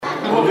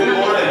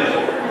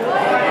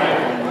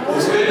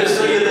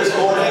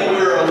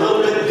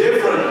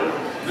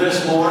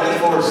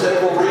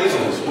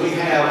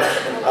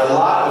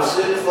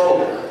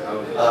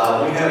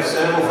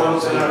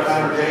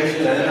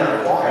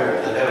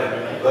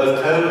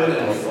both COVID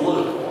and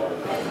flu.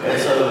 And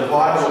so the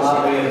choir will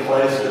not be in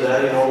place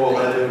today, nor will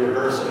they be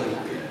rehearsing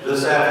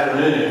this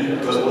afternoon,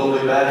 but we'll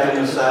be back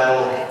in the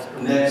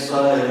saddle next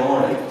Sunday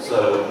morning.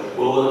 So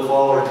we'll look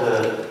forward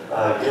to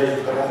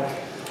getting back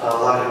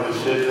like we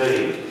should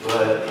be.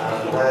 But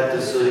I'm glad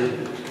to see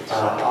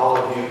all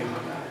of you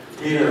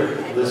here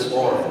this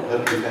morning.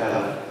 Hope you've had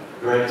a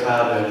great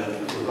time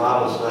in the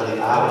Bible study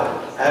hour.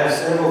 I have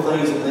several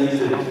things that need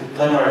to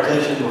claim our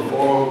attention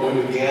before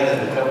we begin,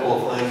 and a couple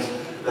of things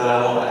that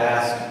I want to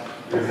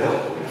ask your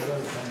help with.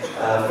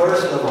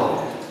 First of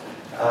all,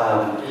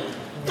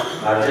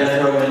 our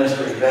Jethro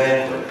Ministry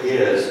banquet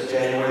is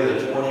January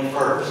the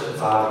 21st at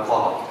 5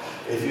 o'clock.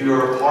 If you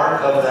are a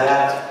part of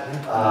that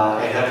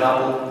and have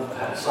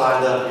not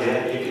signed up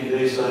yet, you can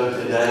do so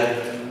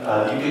today.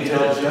 You can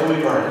tell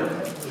Joey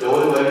Vernon.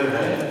 Joey, wave your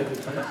hand.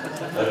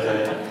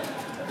 Okay.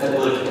 And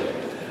look,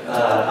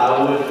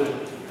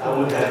 I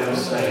would have him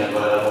stand,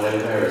 but I don't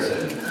embarrass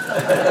him.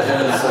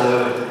 And so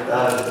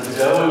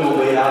Joey will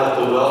be out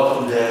at the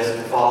welcome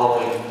desk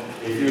following.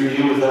 If you're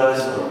new with us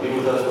or new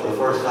with us for the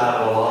first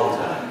time in a long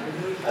time,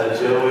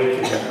 Joey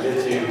can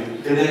get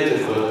you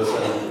connected with us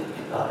in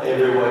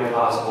every way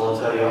possible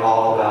and tell you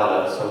all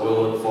about it. So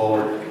we'll look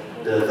forward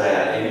to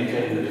that. And you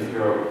can, if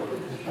you're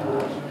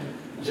a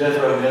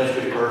Jethro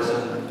Ministry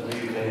person,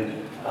 you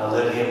can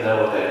let him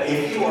know that.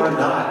 If you are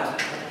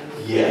not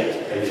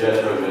yet a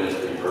Jethro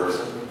Ministry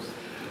person,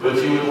 but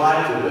you would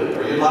like to be,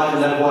 or you'd like to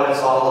know what it's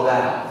all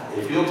about,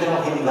 if you'll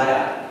tell him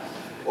that,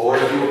 or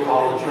if you will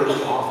call the church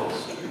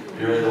office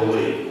during the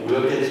week,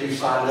 we'll get you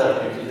signed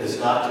up. It's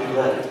not too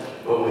late,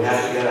 but we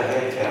have to get a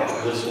head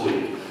count this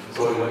week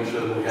so we make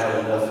sure that we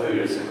have enough food.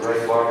 It's a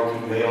great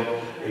barbecue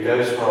meal. It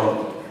goes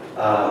from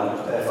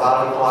at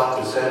 5 o'clock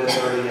to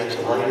 7:30 at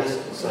the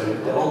latest, so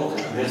don't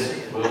miss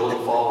it. We'll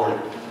look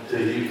forward to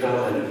you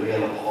coming and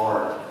being a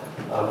part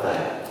of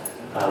that.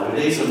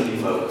 We need some new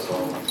folks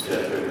on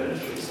Jethro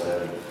Ministry,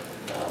 so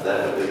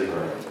that would be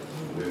great.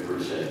 We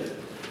appreciate it.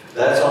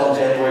 That's on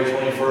January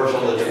 21st.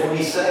 On the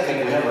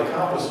 22nd, we have a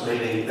campus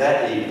meeting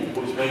that evening,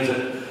 which means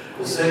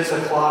at 6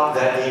 o'clock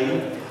that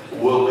evening,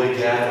 we'll be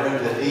gathering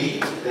to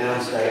eat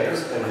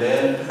downstairs, and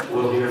then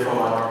we'll hear from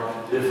our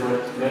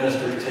different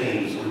ministry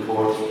teams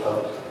reports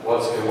of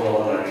what's going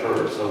on in our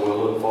church. So we'll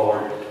look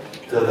forward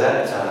to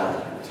that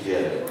time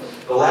together.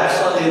 The last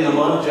Sunday in the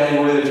month,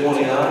 January the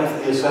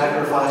 29th, is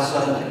Sacrifice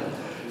Sunday.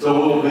 So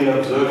we'll be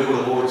observing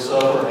the Lord's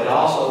Supper, and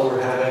also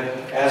we're having,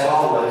 as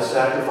always,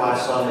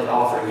 Sacrifice Sunday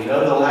offering. You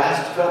know, the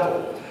last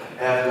couple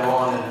have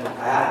gone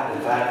out.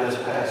 In fact, this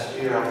past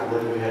year, I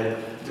believe we had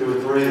 2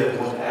 or 3 that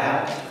went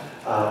out.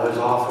 Those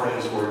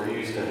offerings were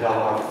used to help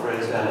our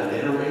friends down in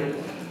Italy.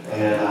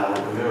 And I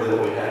remember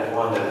that we had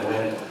one that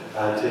went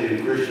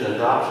to Christian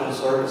adoption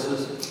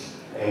services.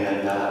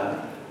 And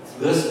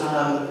this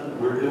time,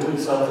 we're doing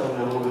something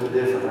a little bit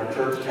different. Our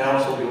church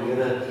council, you'll get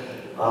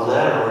a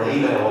letter or an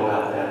email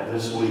about that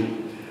this week.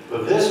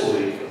 But this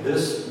week,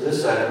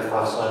 this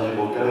Sacrifice Sunday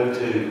will go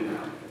to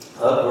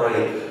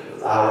upgrade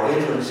our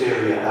entrance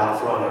area out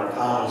front, our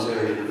commons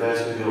area, the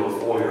vestibule,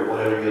 foyer,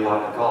 whatever you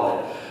like to call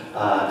it,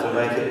 to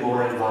make it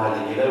more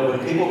inviting. You know, when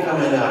people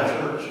come into our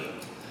church,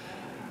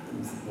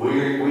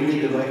 we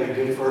need to make a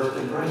good first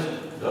impression.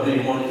 Don't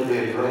even want it to be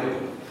a great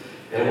one.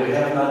 And we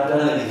have not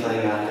done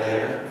anything out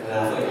there in,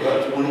 I think,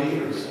 about 20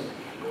 years.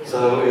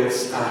 So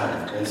it's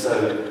time. And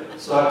so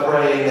start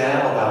praying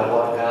now about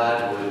what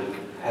God would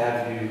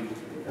have you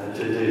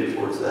to do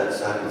towards that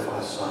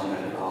Sacrifice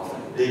Sunday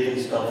offering.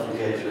 Deacons, don't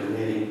forget your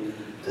meeting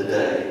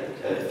today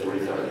at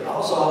 3:30.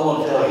 Also, I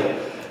want to tell you,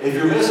 if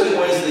you're missing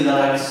Wednesday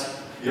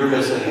nights, you're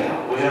missing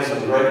out. We have some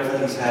great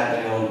things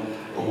happening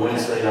on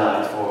Wednesday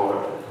night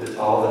for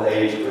all the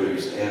age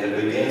groups, and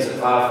it begins at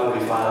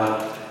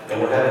 5:45,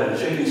 and we're having a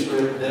chicken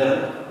strip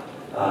dinner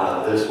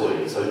this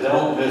week. So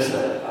don't miss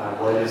that.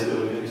 Our ladies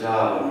do a good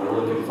job, and we're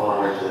looking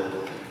forward to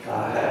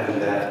having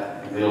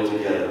that meal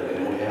together.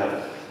 And we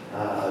have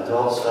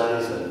adult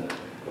studies and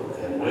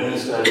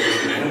women's studies.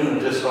 And women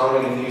are just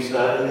starting a new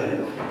study,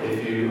 and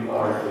if you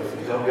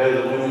don't go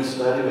to the women's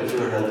study, but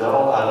you're an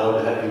adult, I'd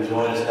love to have you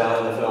join us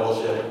down in the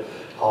fellowship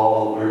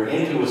hall. We're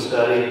into a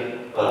study,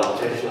 but I'll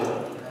catch you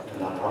up,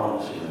 and I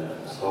promise you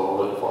that. So I'll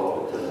look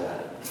forward to that.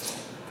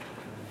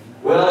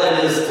 Well,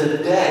 it is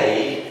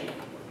today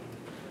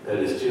that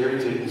is Jerry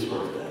Tooten's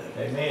birthday.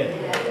 Amen.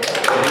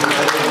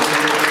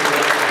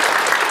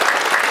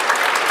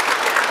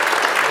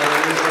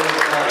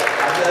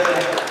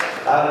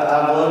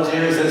 I've loved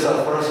Jerry since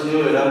I first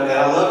knew it, and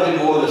I loved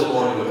him more this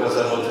morning because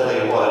I'm going to tell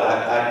you what.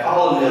 I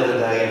called him the other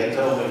day, and he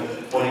told me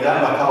when he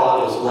got my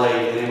call it was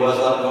late, and he was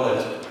not going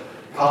to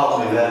call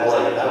me that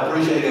late. I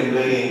appreciate him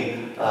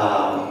being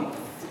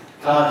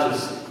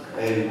conscious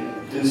and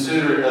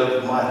considerate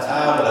of my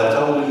time, but I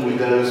told him we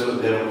doors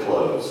would never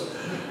close.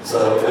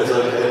 So it's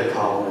okay to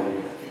call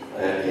me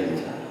at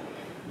any time.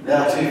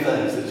 Now, 2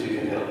 things that you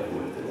can help me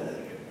with today.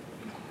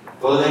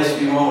 For the next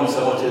few moments,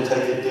 I want you to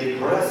take a deep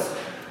breath.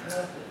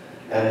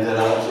 And then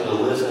I want you to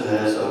listen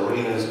as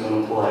Arena's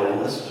going to play. And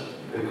let's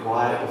be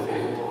quiet before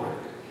the Lord.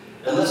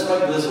 And let's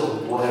make this a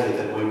way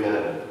that we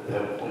go.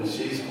 that when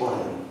she's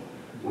playing,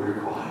 we're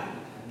quiet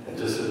and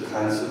just to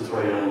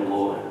concentrate on the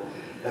Lord.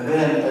 And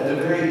then at the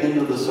very end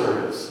of the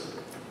service,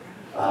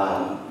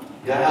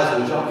 guys,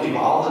 would y'all keep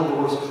all the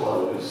doors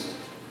closed?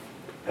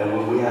 And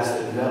when we ask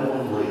that no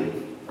one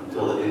leave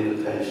until the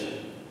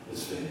invitation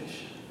is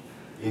finished.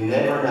 You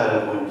never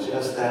know when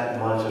just that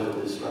much of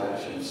a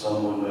distraction,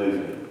 someone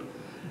moving,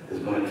 is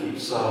going to keep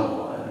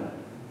someone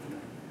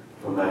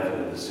from making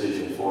a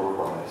decision for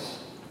Christ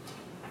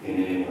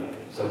in any way.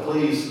 So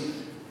please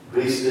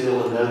be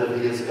still and know that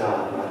He is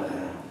God right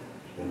now.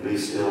 And be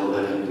still and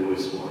let Him do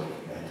His work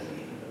at the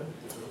end.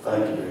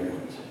 Thank you very much.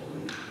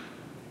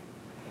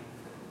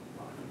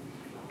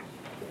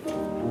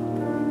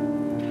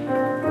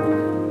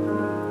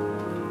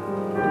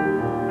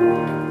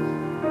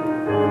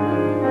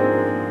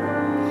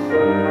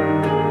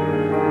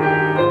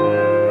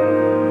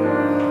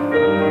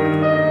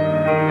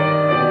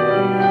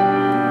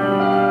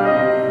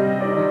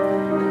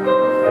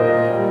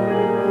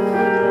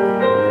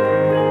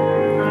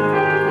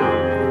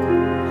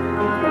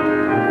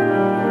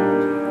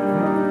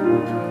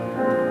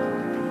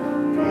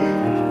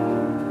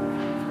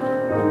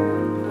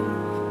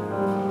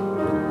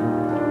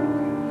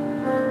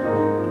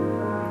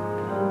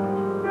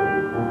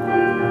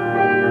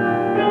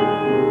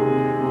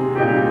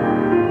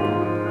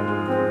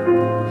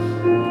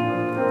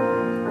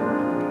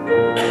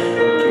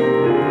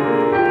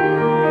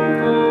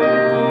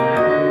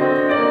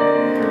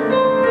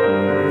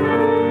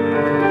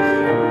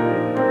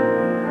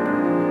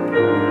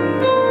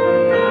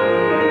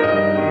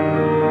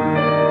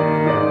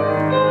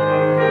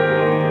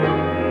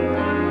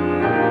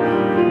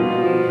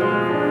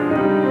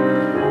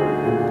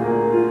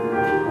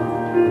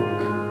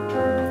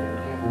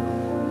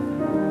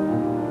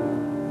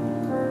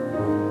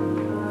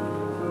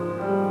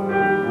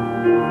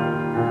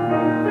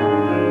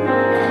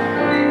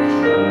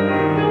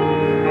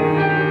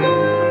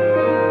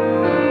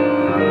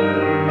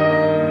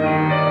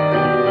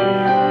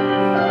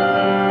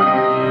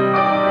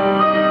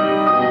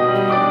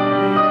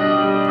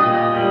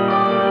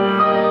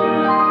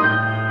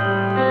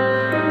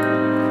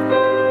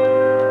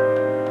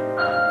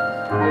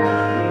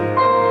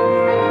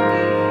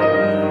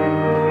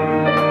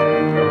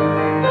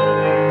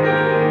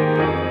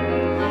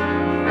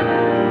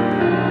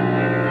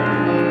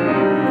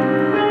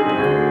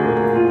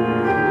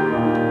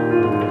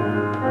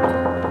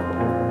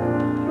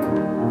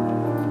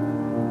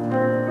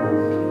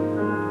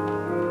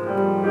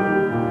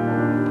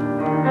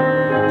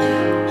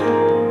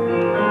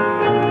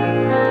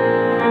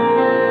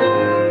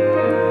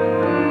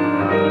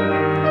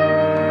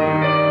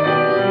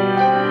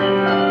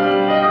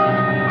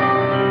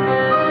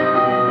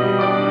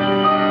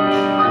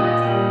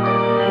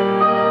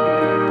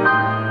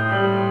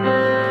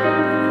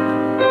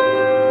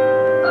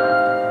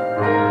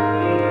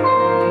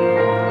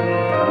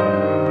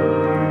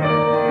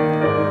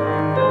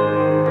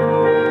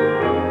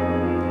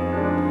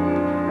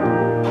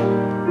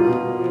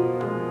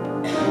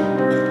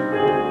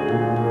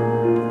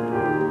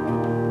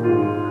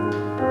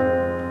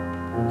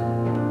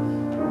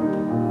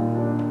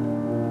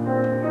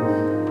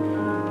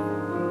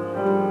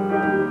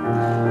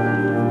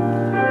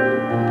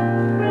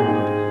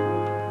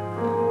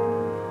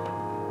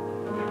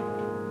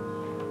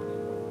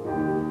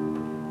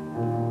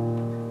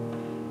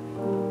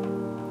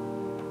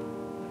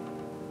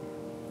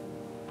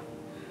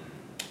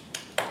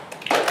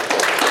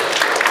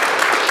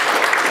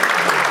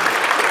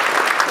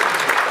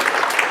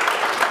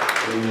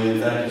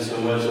 Thank you so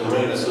much,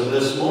 Lorena. So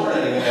this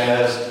morning,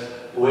 as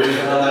we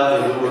found out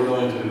that we were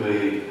going to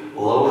be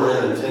lower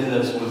in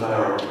attendance with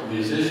our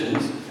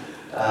musicians,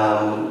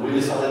 we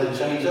decided to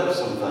change up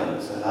some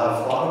things. And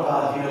I've thought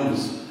about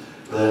hymns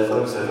that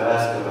folks have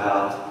asked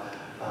about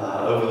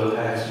over the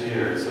past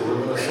year. So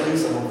we're going to sing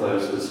some of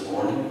those this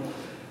morning.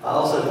 I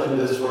also think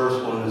this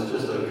first one is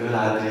just a good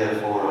idea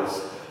for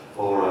us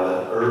for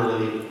an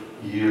early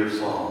year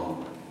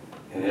song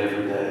and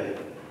every day.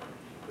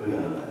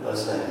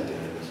 Let's stand together.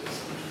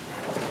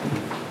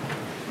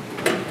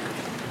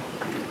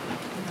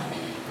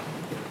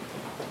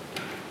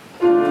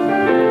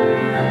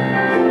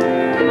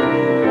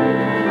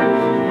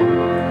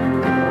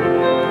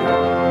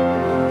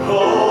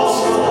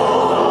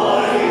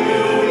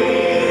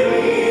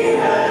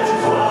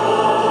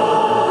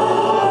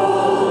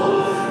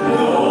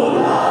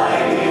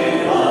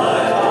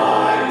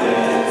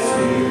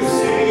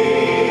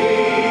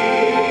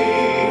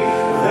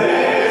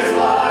 There's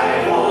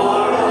life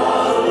for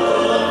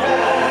us.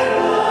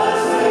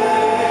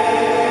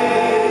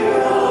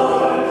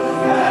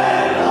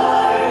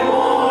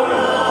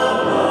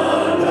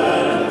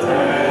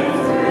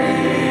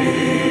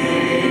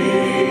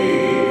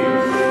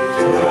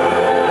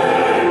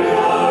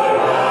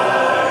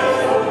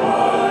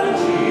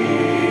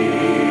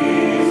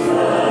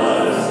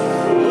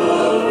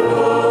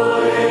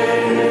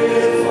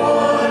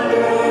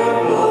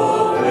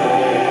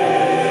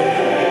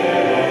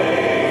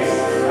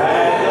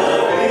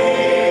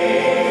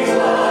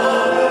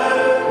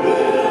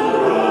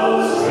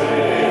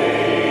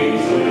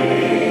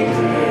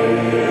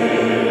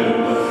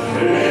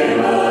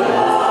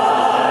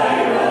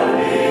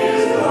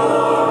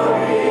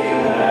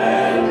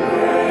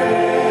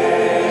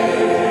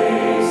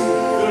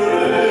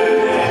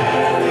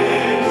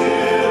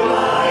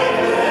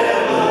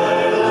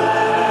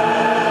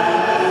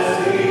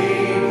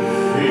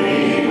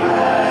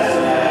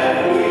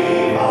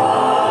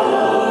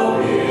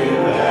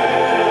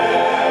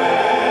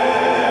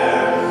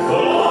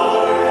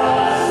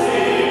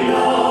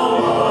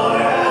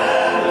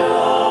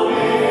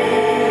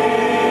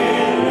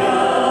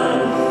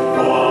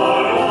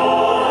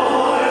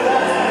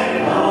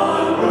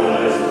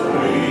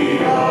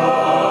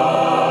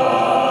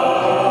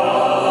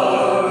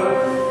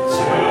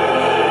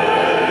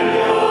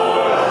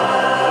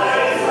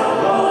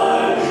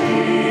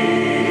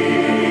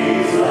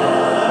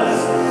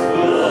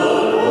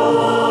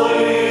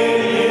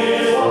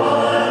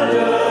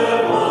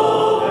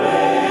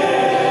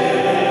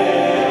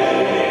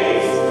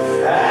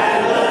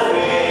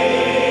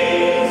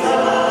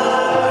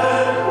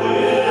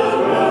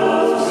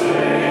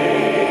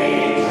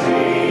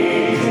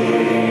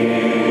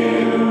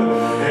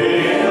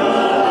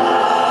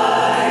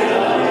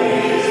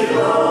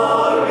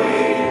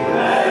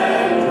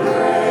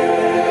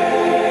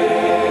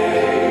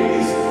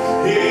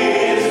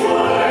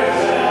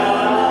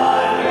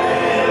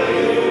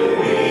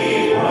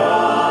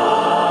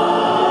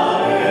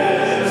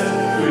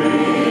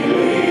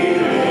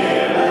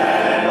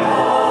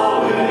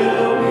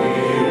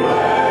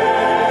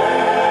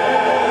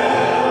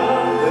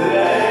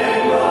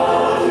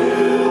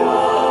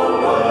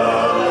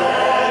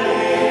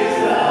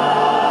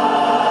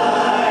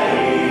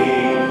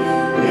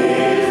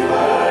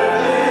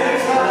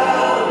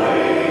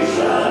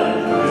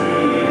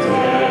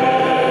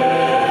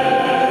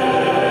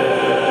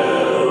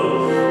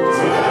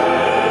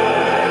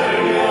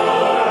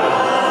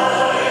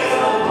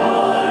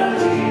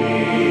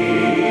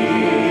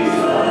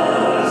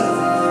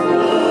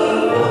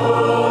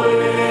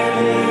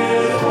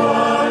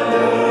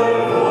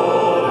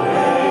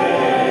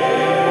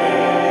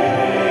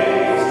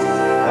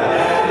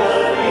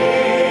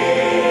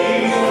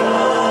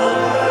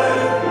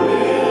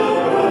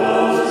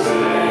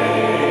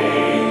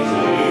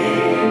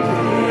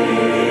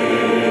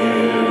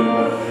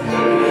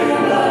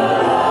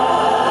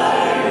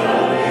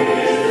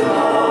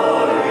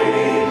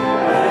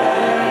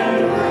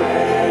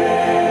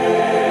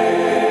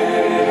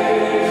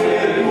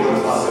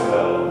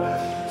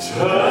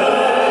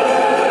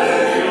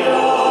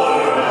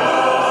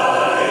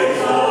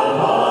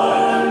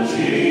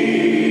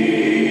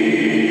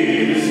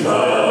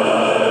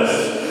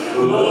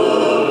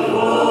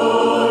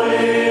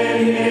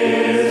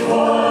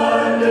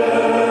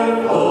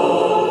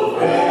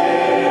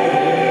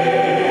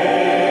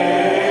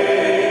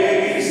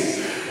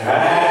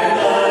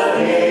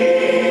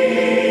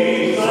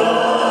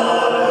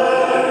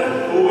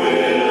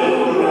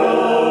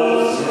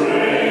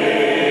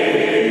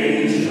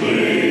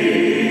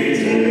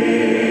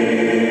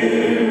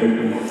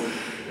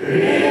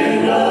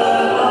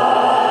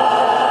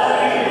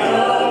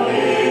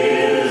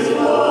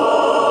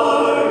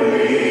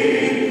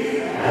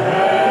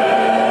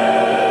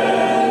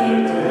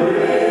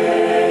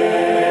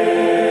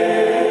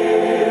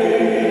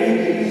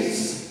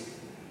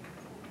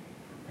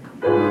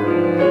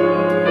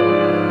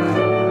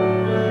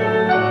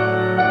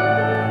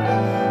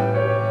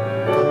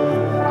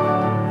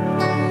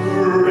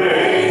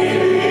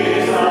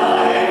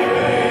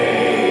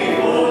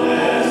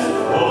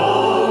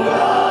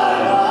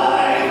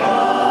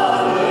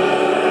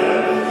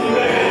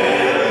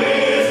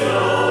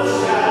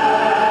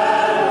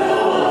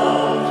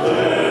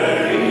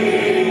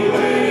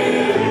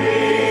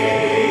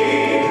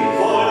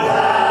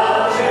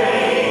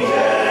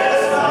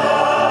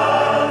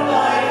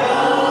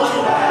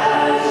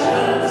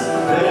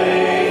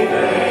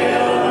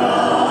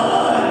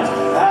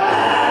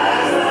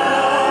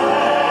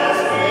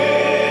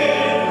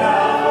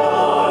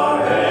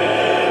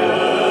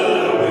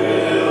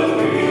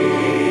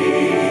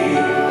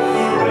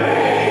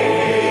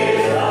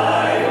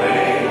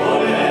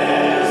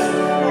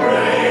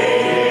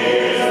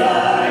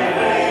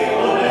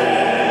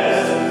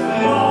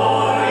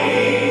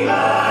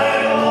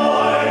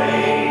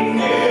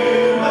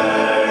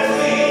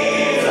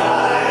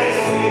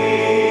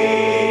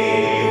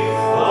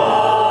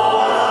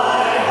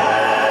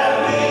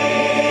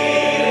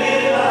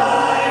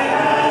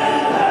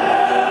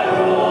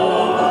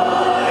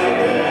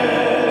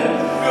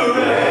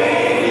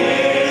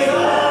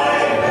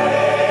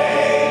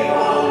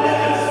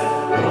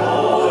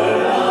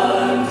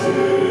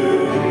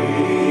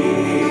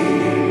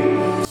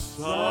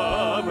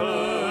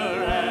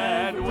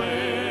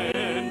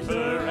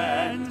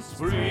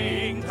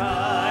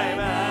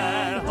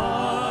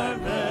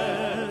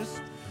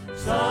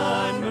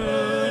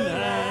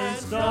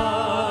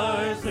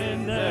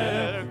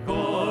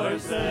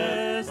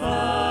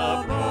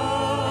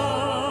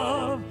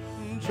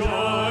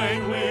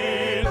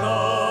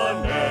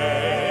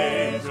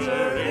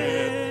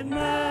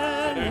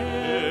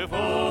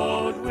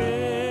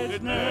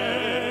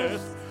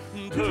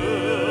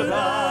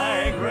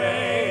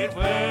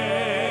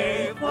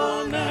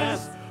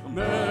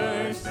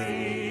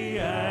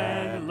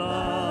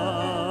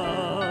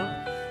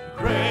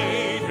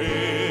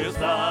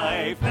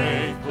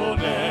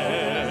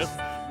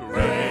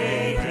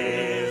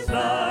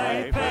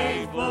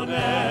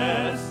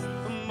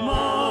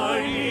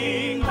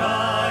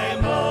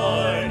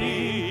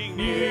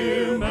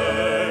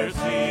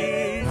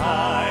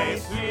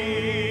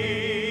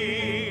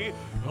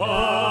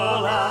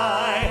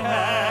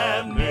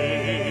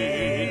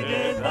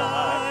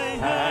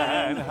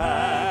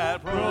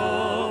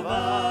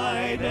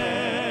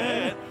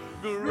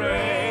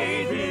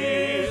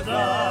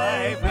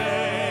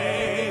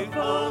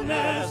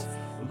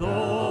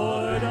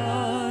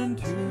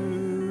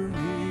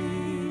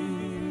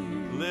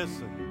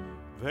 listen.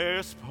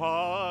 There's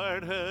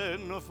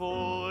pardon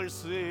for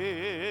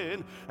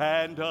sin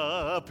and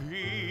a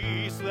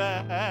peace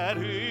that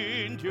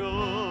endureth.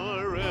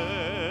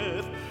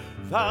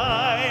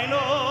 Thine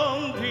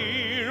own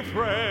dear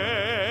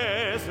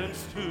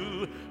presence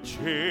to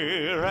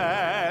cheer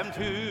and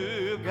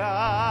to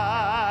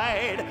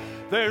guide.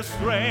 There's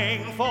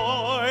strength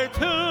for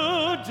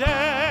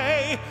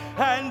today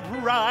and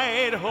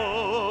bright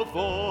hope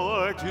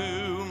for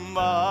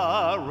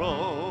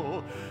tomorrow.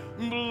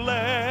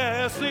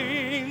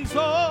 Blessings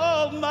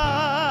all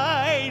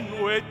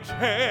mine with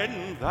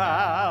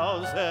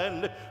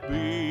 10,000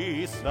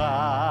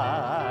 beside.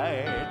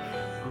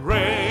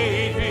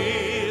 Great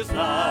is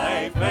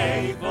thy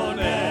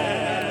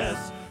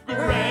faithfulness.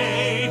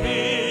 Great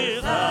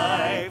is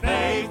thy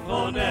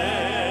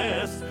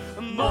faithfulness.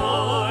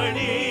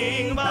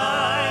 Morning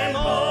by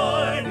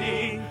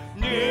morning,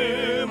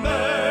 new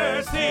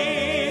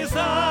mercies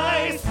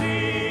I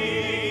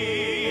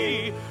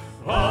see.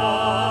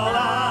 All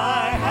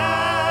I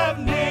have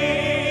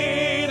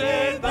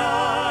needed,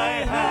 thy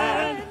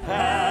hand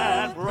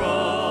hath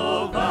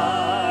provided.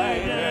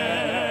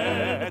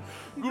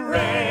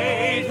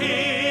 Great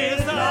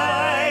is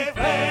thy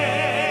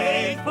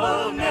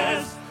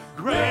faithfulness.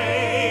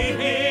 Great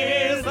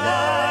is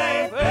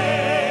thy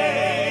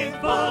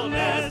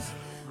faithfulness.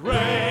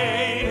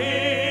 Great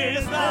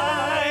is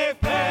thy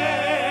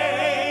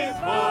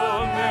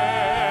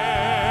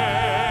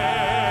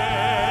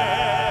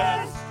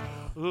faithfulness,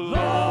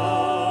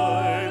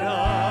 Lord,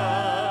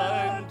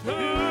 unto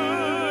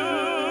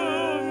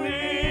me.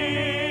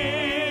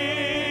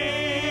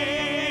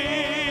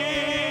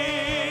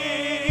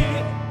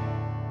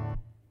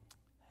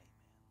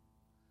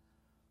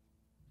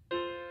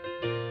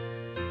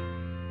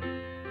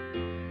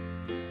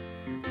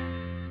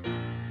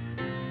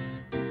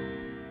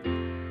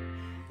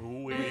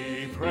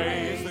 We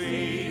praise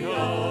thee,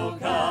 O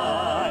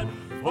God,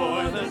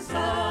 for the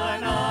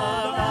Son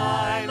of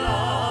thy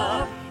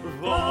love,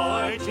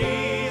 for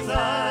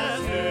Jesus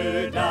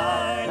who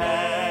died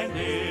and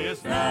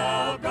is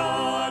now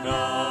gone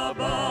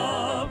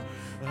above.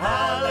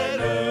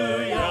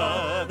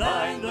 Hallelujah,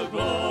 thine the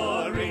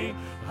glory.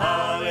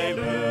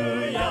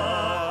 Hallelujah,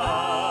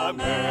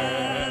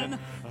 amen.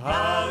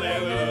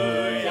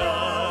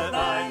 Hallelujah,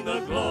 thine the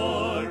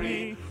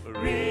glory.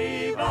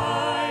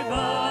 Revive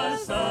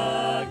us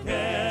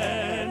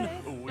again.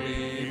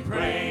 We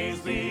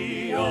praise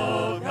thee,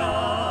 O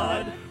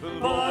God,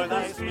 for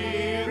thy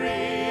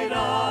Spirit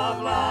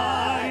of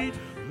light,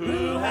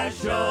 who has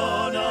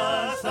shown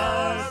us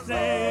our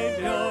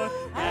Savior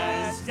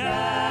and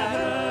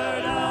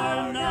scattered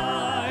our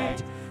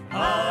night.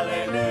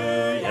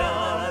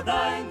 Hallelujah,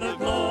 thine the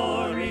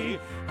glory.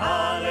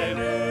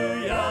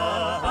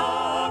 Hallelujah,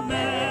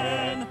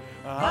 amen.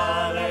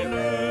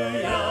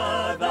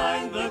 Hallelujah,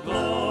 thine the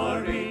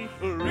glory.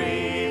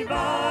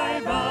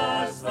 Revive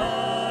us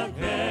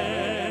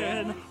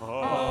again.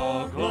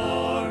 All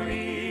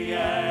glory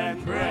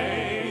and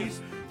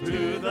praise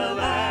to the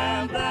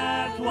Lamb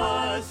that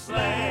was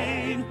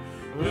slain,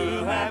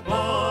 who hath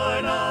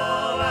borne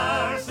all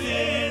our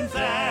sins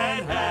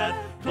and hath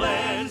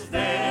cleansed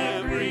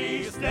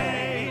every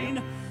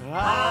stain.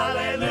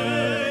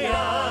 Hallelujah,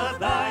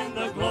 thine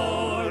the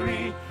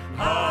glory.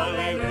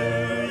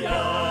 Hallelujah,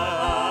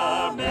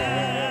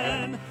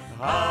 amen.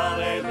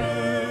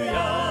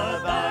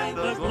 Hallelujah, thine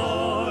the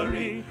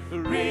glory.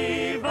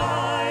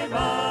 Revive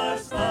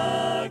us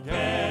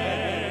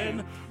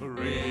again.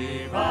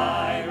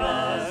 Revive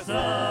us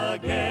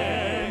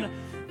again.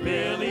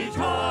 Fill each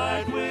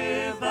heart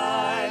with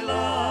thy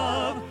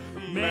love.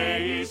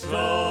 May each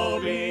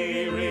soul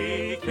be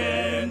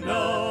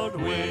rekindled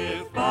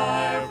with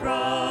fire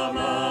from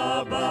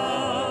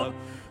above.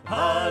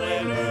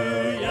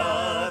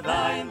 Hallelujah,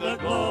 thine the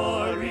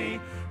glory.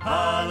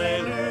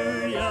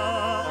 Hallelujah,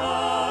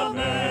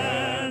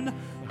 amen.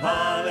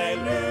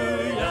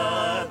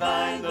 Hallelujah,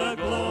 thine the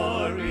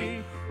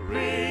glory.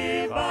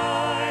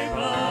 Revive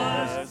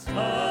us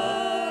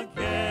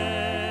again.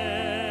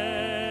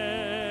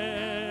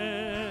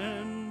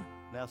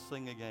 Now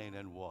sing again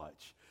and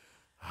watch.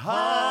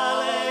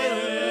 Hallelujah,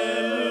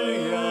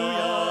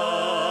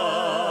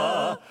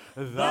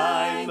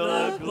 thine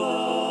the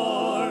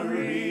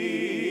glory.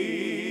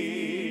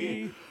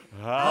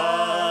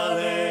 Hallelujah,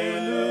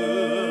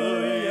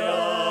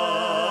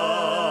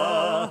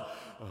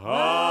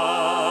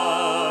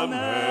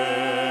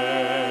 amen.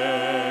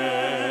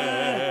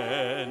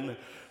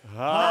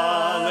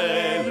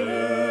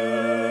 Hallelujah,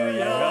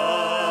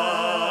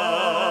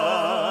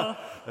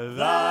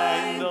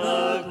 thine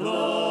the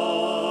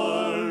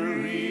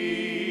glory.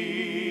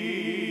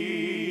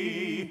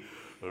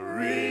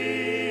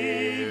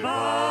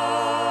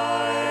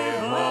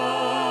 Revive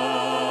us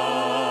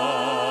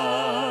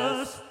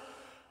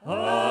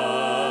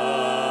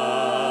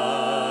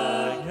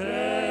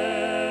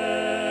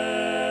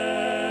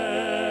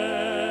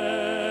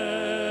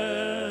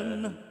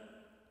again.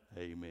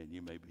 Amen.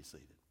 You may be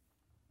seated.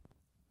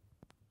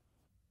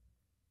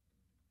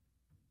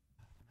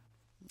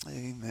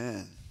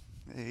 Amen.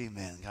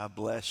 Amen. God God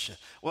bless you.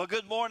 Well,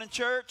 good morning,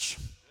 church.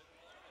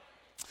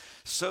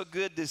 So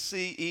good to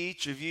see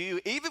each of you.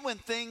 Even when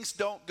things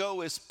don't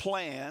go as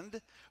planned,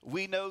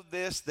 we know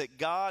this, that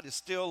God is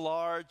still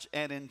large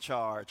and in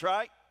charge,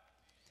 right?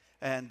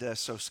 And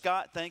so,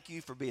 Scott, thank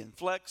you for being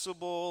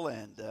flexible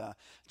and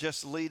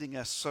just leading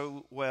us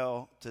so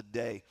well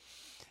today.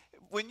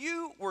 When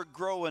you were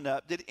growing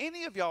up, did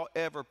any of y'all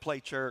ever play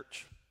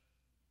church?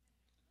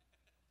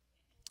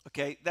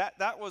 Okay,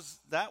 that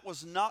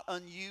was not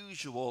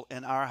unusual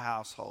in our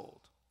household,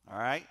 all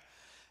right?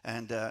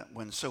 And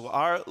when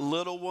our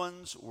little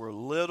ones were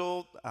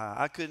little,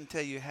 I couldn't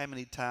tell you how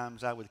many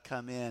times I would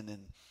come in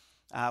and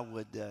I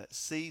would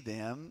see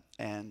them,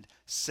 and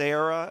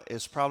Sarah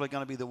is probably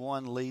going to be the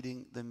one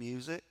leading the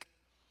music.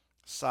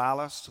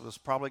 Silas was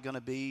probably going to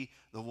be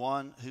the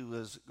one who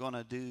was going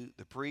to do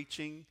the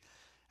preaching.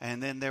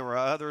 And then there were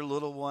other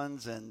little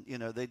ones, and, you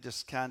know, they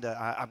just kind of,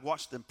 I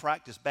watched them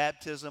practice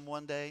baptism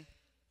one day.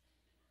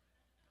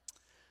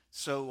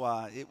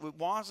 So it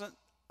wasn't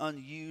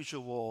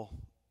unusual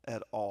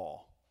at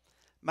all.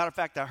 Matter of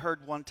fact, I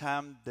heard one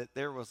time that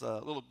there was a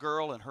little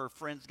girl and her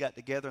friends got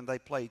together and they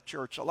played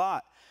church a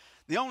lot.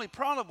 The only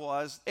problem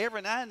was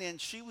every now and then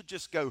she would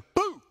just go,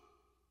 boo!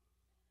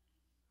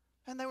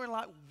 And they were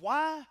like,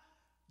 why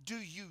do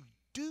you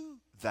do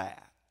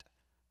that?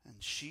 And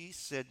she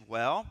said,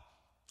 well,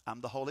 I'm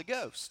the Holy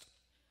Ghost.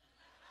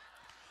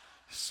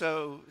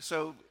 So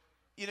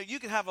you know, you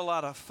can have a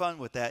lot of fun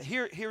with that.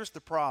 Here's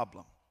the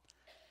problem.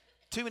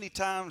 Too many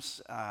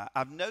times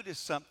I've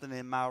noticed something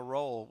in my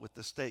role with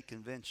the state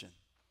convention.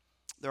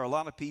 There are a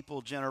lot of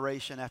people,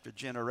 generation after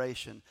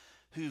generation,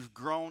 who've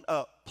grown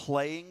up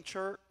playing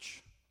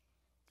church,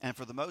 and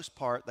for the most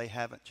part, they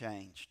haven't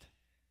changed.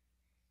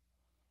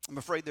 I'm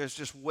afraid there's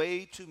just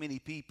way too many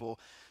people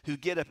who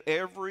get up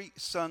every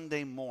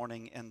Sunday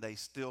morning and they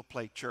still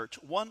play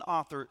church. One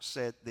author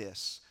said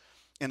this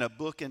in a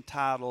book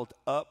entitled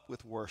Up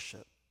with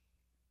Worship.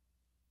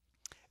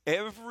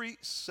 Every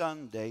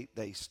Sunday,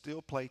 they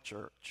still play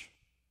church.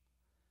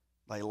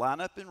 They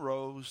line up in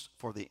rows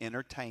for the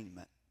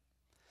entertainment.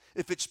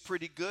 If it's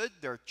pretty good,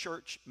 their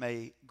church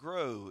may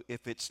grow.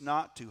 If it's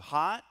not too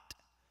hot,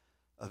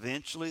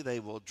 eventually they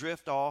will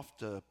drift off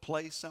to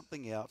play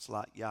something else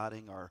like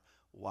yachting or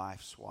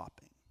wife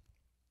swapping.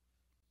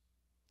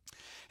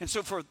 And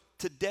so for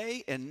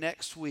today and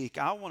next week,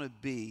 I want to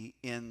be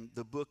in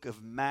the book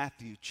of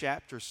Matthew,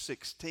 chapter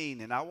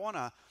 16, and I want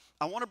to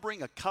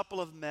bring a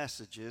couple of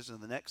messages in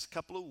the next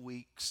couple of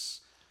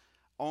weeks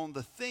on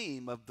the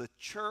theme of the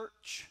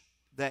church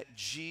that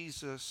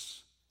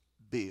Jesus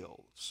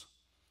builds.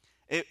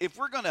 If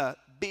we're going to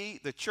be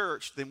the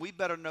church, then we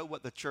better know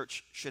what the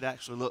church should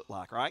actually look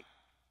like, right?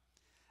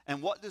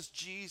 And what does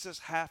Jesus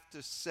have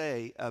to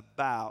say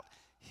about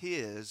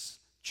his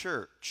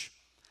church?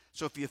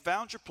 So if you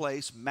found your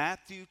place,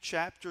 Matthew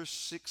chapter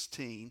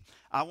 16,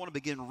 I want to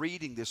begin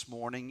reading this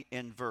morning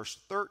in verse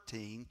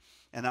 13,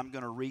 and I'm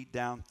going to read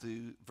down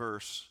through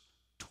verse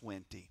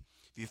 20.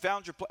 If you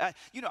found your place,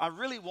 I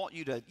really want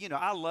you to,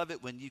 I love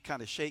it when you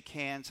kind of shake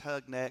hands,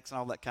 hug necks, and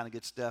all that kind of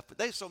good stuff, but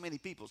there's so many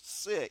people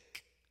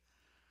sick.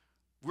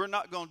 We're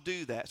not going to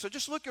do that. So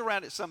just look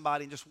around at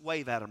somebody and just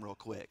wave at them real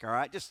quick, all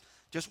right?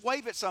 Just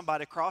wave at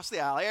somebody across the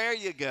aisle. There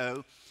you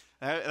go.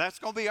 That's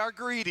going to be our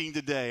greeting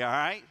today, all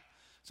right?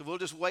 So we'll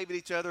just wave at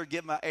each other,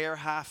 give them an air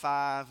high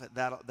five.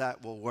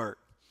 That will work.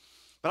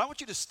 But I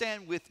want you to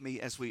stand with me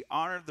as we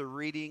honor the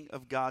reading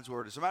of God's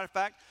Word. As a matter of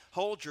fact,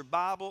 hold your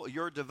Bible,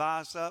 your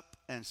device up,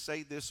 and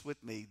say this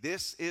with me.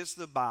 This is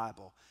the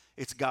Bible.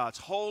 It's God's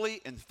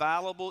holy,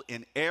 infallible,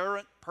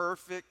 inerrant,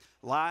 perfect,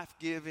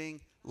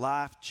 life-giving,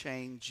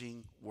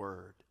 life-changing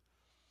Word.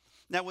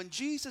 Now, when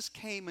Jesus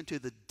came into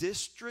the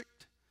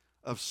district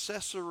of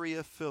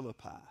Caesarea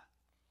Philippi,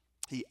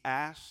 he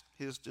asked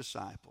his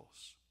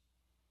disciples,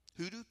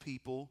 who do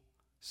people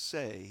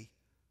say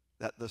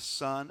that the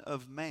Son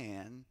of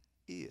Man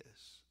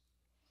is?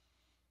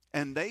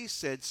 And they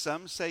said,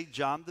 some say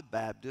John the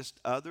Baptist,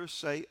 others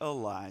say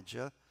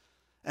Elijah,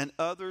 and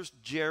others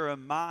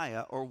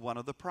Jeremiah or one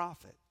of the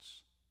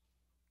prophets.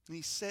 And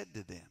he said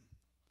to them,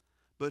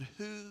 but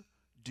who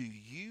do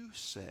you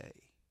say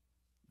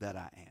that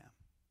I am?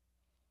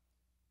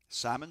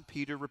 Simon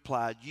Peter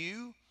replied,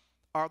 you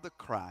are the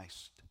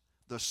Christ,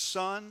 the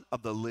Son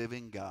of the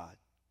living God.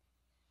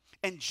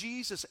 And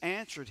Jesus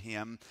answered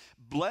him,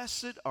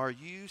 blessed are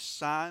you,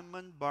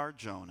 Simon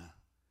Bar-Jonah,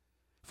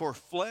 for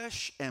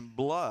flesh and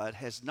blood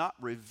has not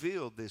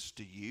revealed this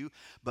to you,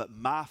 but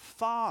my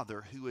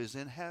Father who is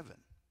in heaven.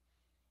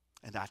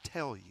 And I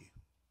tell you,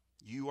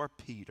 you are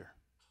Peter.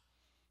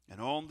 And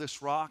on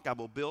this rock I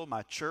will build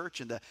my church,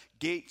 and the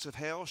gates of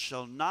hell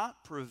shall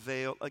not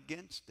prevail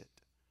against it.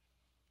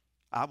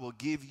 I will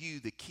give you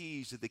the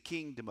keys of the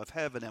kingdom of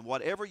heaven, and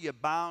whatever you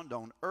bound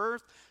on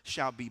earth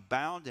shall be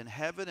bound in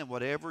heaven, and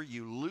whatever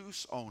you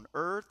loose on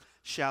earth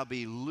shall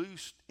be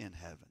loosed in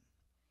heaven.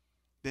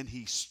 Then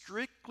he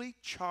strictly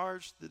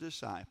charged the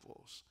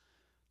disciples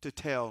to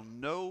tell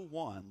no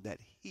one that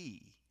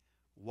he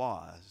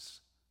was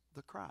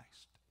the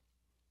Christ.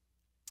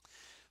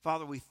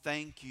 Father, we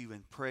thank you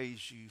and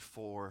praise you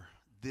for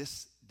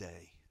this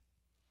day.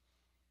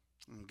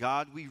 And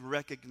God, we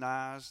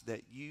recognize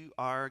that you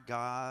are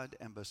God,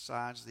 and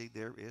besides thee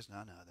there is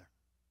none other.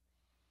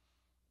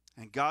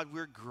 And God,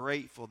 we're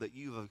grateful that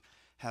you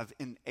have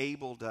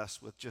enabled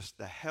us with just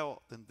the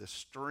health and the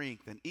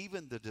strength and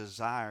even the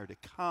desire to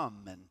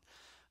come and,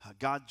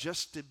 God,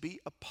 just to be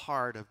a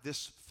part of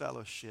this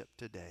fellowship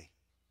today.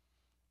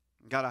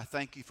 God, I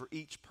thank you for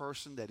each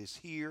person that is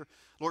here.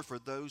 Lord, for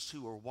those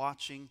who are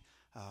watching,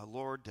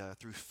 Lord,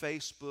 through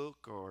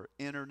Facebook or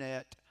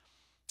internet.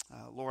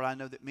 Lord, I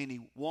know that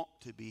many want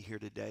to be here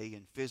today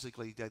and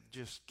physically they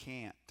just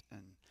can't.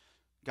 And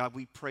God,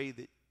 we pray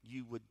that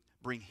you would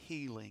bring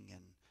healing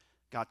and,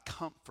 God,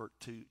 comfort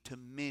to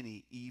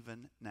many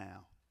even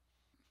now.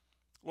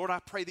 Lord, I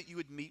pray that you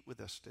would meet with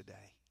us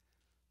today.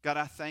 God,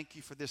 I thank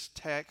you for this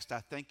text. I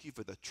thank you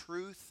for the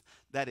truth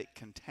that it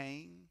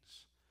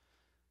contains.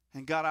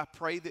 And God, I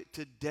pray that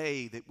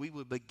today that we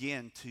will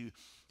begin to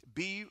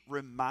be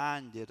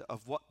reminded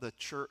of what the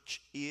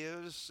church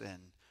is and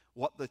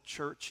what the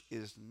church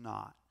is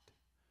not.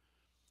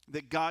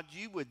 That God,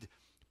 you would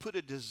put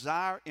a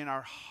desire in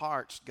our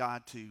hearts,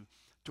 God, to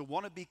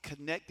want to be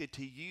connected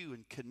to you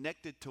and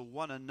connected to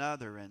one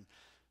another. And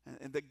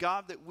that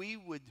God, that we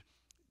would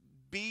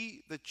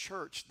be the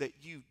church that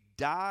you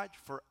died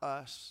for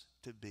us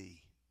to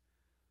be.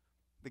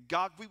 That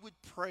God, we would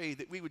pray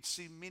that we would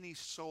see many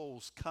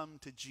souls come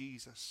to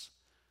Jesus.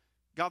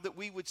 God, that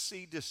we would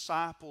see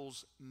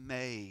disciples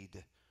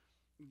made.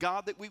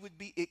 God, that we would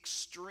be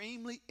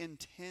extremely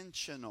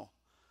intentional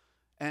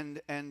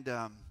and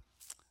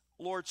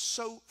Lord,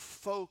 so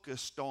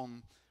focused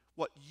on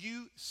what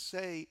you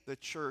say the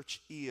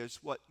church is,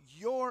 what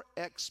your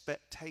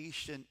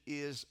expectation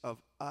is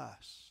of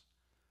us.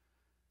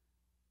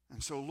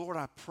 And so, Lord,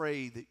 I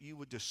pray that you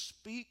would just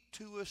speak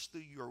to us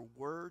through your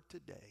word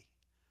today.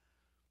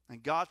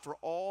 And God, for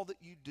all that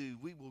you do,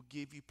 we will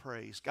give you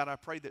praise. God, I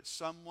pray that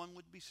someone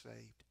would be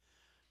saved.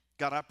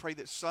 God, I pray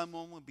that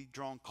someone would be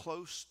drawn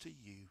close to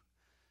you.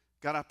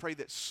 God, I pray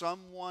that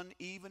someone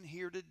even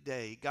here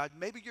today, God,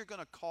 maybe you're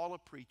going to call a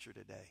preacher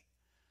today.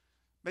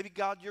 Maybe,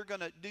 God, you're going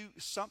to do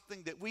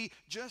something that we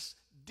just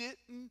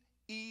didn't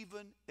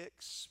even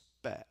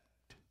expect.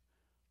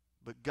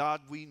 But, God,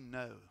 we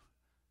know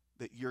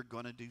that you're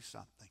going to do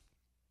something.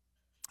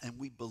 And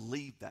we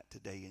believe that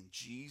today in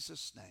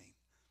Jesus' name.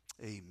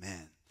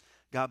 Amen.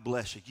 God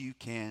bless you. You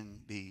can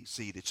be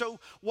seated. So,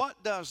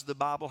 what does the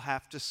Bible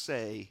have to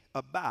say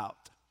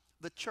about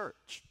the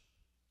church?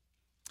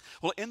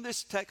 Well, in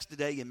this text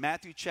today, in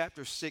Matthew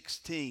chapter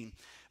 16,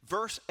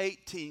 verse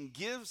 18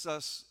 gives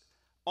us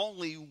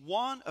only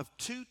one of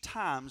two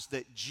times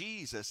that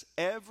Jesus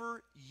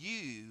ever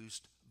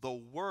used the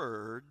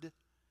word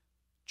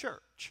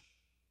church.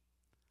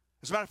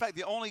 As a matter of fact,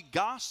 the only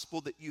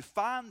gospel that you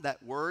find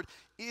that word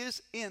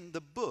is in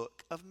the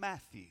book of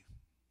Matthew.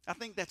 I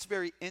think that's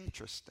very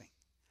interesting.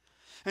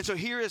 And so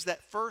here is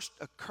that first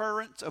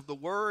occurrence of the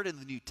word in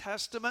the New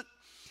Testament.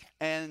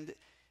 And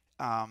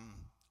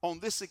on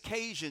this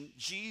occasion,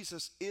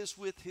 Jesus is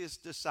with his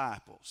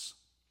disciples.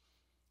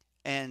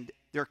 And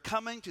they're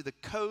coming to the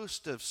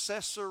coast of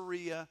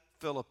Caesarea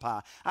Philippi.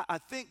 I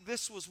think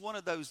this was one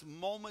of those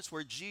moments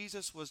where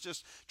Jesus was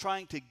just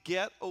trying to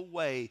get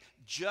away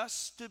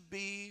just to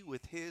be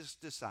with his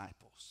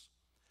disciples,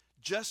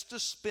 just to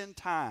spend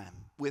time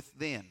with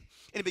them.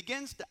 And he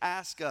begins to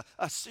ask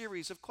a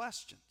series of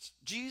questions.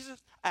 Jesus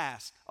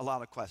asked a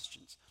lot of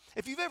questions.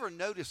 If you've ever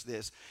noticed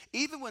this,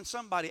 even when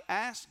somebody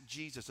asked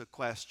Jesus a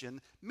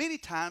question, many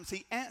times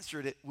he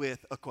answered it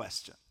with a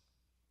question.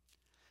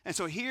 And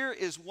so here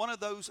is one of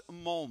those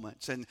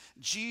moments, and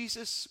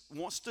Jesus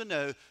wants to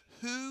know,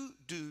 who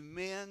do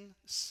men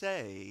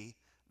say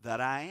that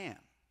I am?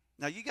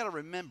 Now, you got to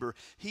remember,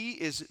 he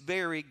is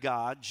very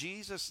God.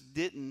 Jesus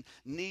didn't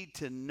need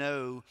to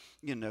know,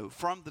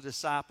 from the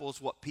disciples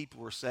what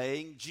people were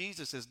saying.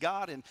 Jesus is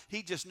God, and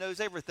he just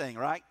knows everything,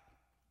 right?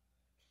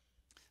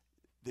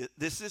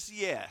 This is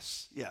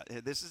yes. Yeah,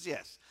 this is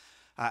yes.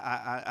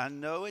 I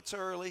know it's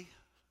early.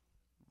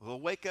 We'll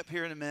wake up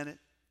here in a minute.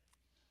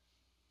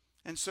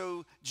 And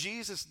so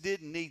Jesus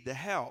didn't need the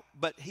help,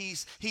 but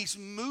he's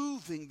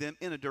moving them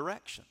in a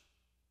direction.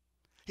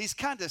 He's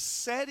kind of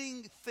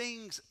setting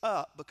things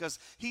up because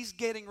he's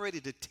getting ready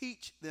to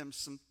teach them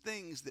some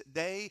things that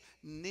they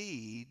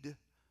need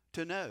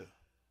to know.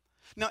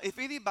 Now, if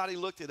anybody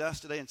looked at us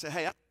today and said,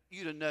 hey, I want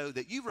you to know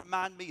that you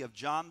remind me of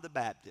John the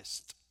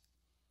Baptist.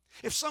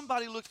 If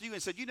somebody looked at you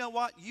and said, you know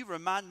what, you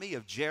remind me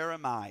of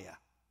Jeremiah.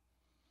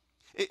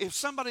 If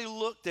somebody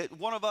looked at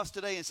one of us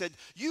today and said,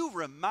 you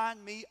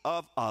remind me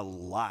of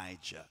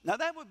Elijah. Now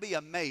that would be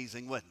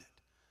amazing, wouldn't it?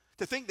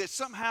 To think that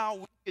somehow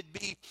we could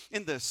be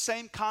in the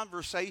same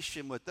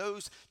conversation with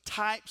those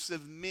types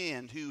of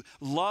men who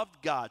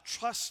loved God,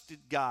 trusted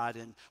God,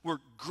 and were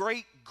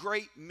great,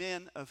 great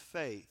men of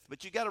faith.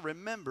 But you got to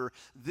remember,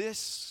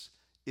 this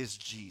is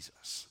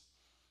Jesus.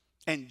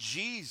 And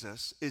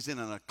Jesus is in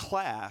a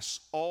class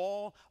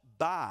all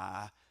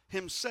by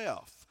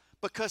himself.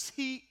 Because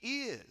he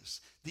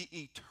is the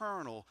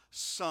eternal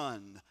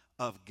Son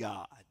of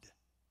God.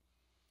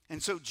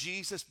 And so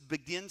Jesus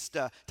begins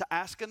to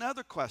ask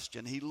another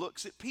question. He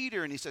looks at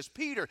Peter and he says,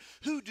 Peter,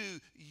 who do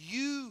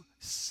you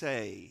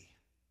say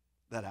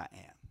that I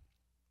am?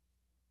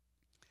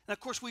 And of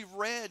course, we've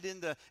read in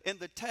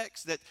the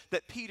text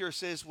that Peter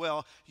says,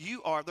 well,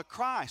 you are the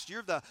Christ.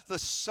 You're the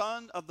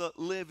Son of the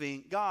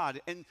living God.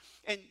 And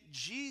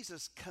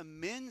Jesus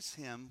commends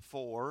him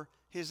for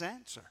his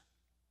answer.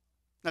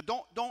 Now,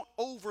 don't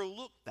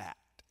overlook that,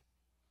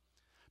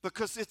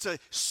 because it's a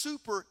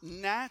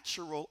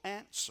supernatural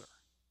answer.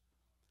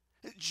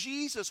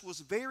 Jesus was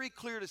very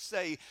clear to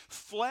say,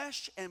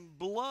 flesh and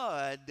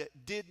blood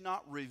did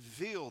not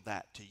reveal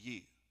that to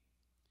you.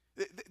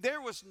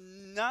 There was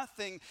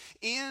nothing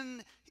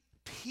in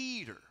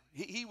Peter.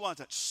 He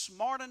wasn't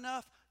smart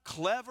enough,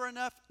 clever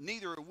enough,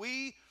 neither are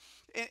we.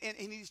 And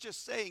he's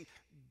just saying,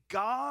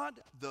 God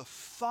the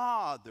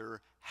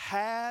Father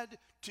had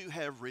to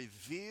have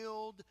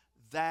revealed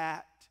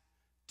that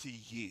to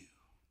you.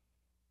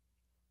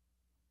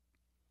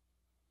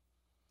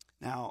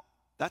 Now,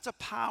 that's a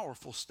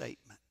powerful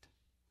statement.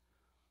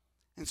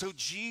 And so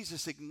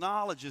Jesus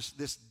acknowledges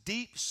this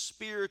deep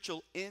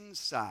spiritual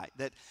insight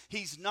that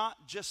he's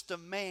not just a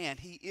man,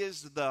 he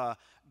is the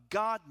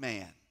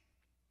God-man.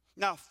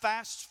 Now,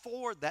 fast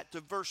forward that to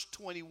verse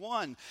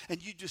 21,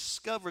 and you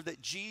discover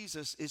that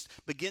Jesus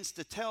begins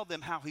to tell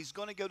them how he's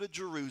going to go to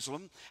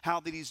Jerusalem,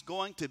 how that he's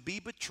going to be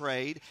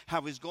betrayed,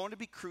 how he's going to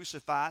be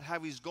crucified, how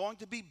he's going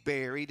to be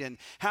buried, and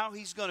how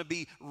he's going to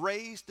be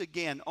raised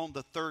again on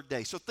the third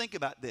day. So think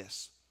about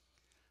this.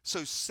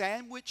 So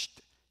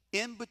sandwiched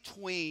in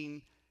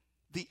between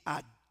the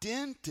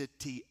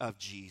identity of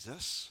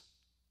Jesus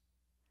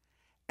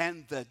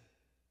and the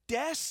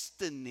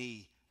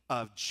destiny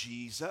of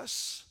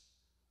Jesus,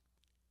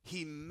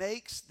 he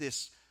makes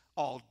this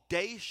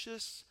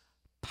audacious,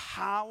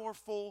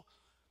 powerful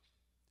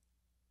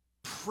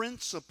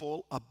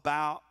principle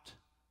about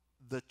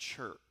the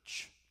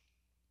church.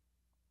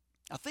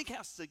 Now think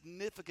how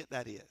significant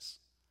that is.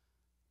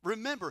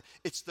 Remember,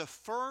 it's the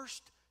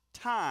first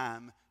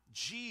time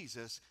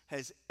Jesus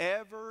has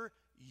ever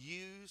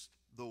used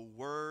the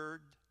word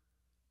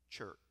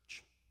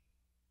church.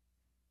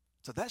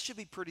 So that should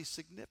be pretty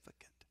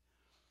significant.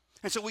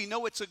 And so we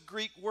know it's a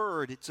Greek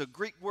word. It's a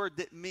Greek word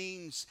that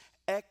means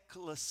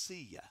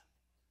ecclesia.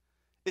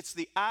 It's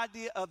the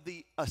idea of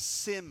the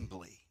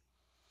assembly.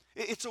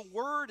 It's a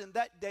word in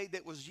that day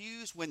that was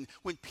used when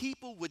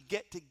people would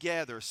get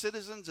together.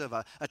 Citizens of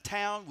a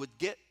town would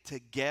get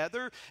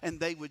together, and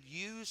they would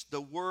use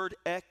the word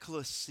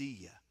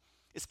ecclesia.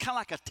 It's kind of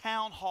like a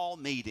town hall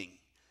meeting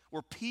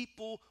where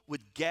people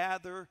would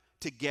gather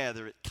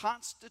together. It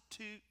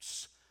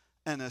constitutes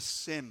an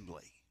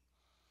assembly.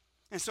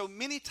 And so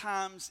many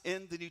times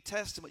in the New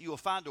Testament, you will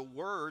find a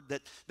word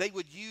that they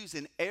would use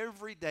in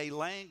everyday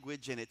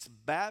language, and it's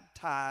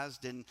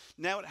baptized, and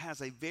now it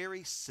has a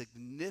very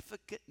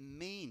significant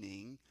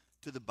meaning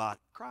to the body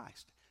of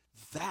Christ.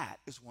 That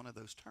is one of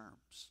those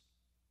terms.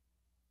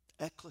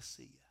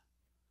 Ecclesia,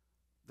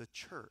 the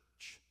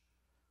church,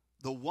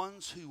 the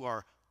ones who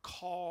are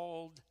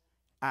called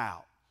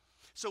out.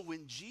 So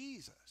when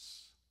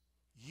Jesus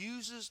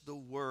uses the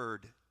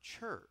word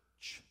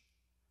church,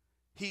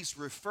 he's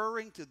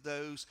referring to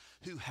those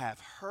who have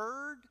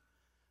heard,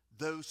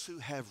 those who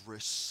have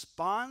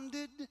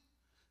responded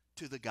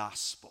to the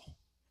gospel.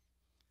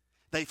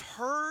 They've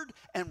heard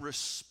and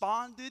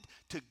responded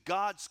to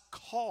God's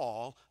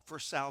call for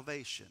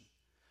salvation.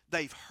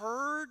 They've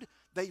heard,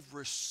 they've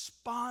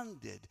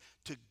responded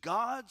to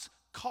God's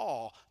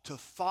call to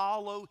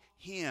follow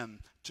him,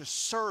 to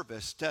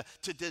service,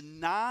 to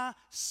deny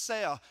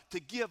self,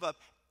 to give up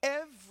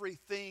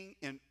everything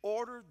in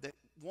order that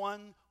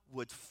one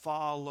would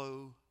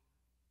follow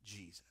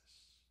Jesus.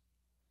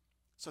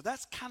 So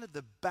that's kind of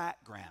the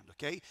background,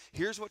 okay?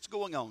 Here's what's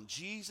going on.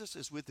 Jesus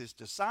is with his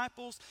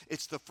disciples.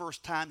 It's the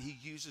first time he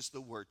uses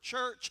the word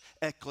church,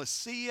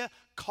 ecclesia,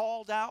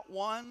 called out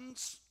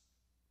ones.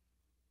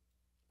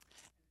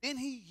 Then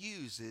he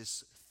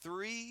uses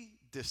three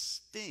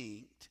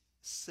distinct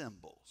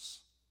symbols.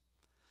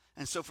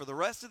 And so for the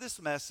rest of this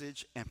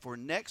message and for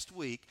next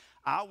week,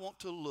 I want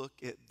to look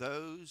at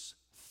those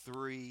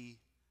three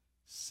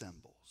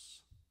symbols.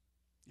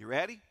 You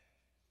ready?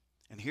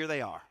 And here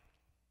they are.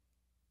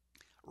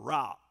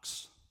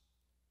 Rocks.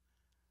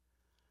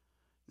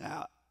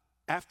 Now,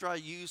 after I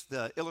used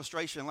the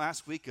illustration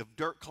last week of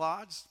dirt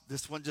clods,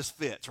 this one just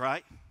fits,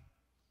 right?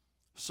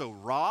 So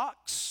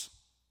rocks,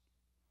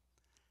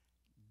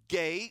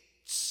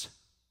 gates,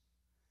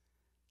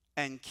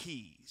 and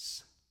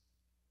keys.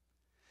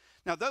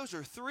 Now, those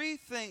are three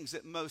things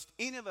that most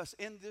any of us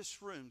in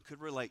this room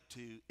could relate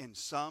to in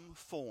some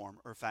form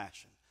or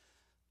fashion.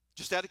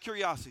 Just out of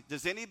curiosity,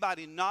 does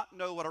anybody not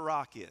know what a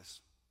rock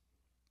is?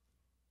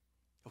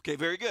 Okay,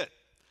 very good.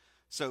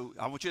 So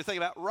I want you to think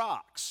about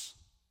rocks.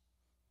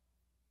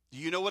 Do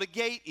you know what a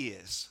gate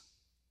is?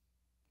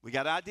 We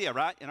got an idea,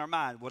 right, in our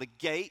mind. What a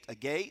gate,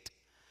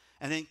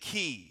 and then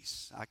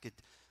keys.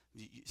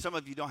 Some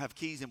of you don't have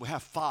keys, and we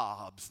have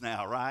fobs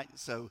now, right?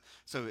 So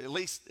at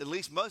least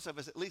most of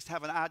us at least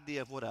have an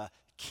idea of what a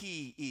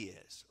key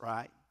is,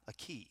 right? A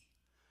key.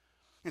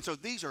 And so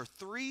these are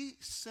three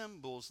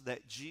symbols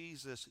that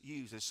Jesus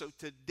uses. So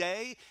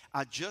today,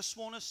 I just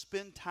want to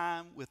spend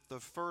time with the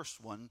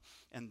first one,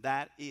 and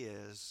that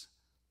is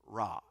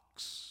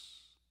rocks.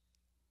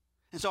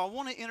 And so I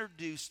want to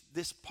introduce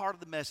this part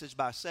of the message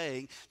by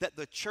saying that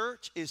the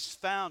church is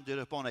founded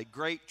upon a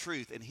great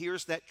truth. And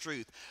here's that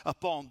truth.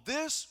 Upon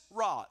this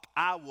rock,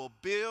 I will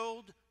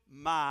build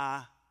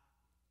my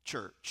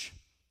church.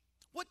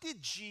 What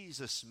did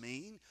Jesus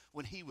mean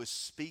when he was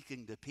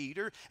speaking to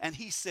Peter and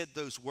he said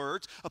those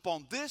words,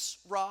 upon this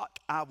rock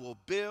I will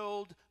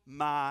build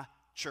my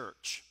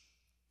church?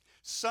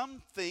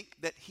 Some think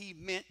that he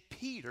meant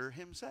Peter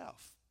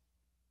himself.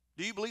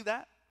 Do you believe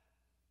that?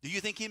 Do you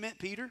think he meant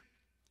Peter?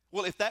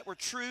 Well, if that were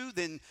true,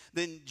 then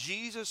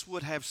Jesus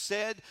would have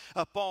said,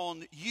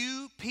 upon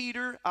you,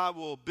 Peter, I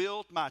will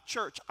build my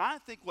church. I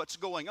think what's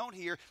going on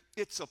here,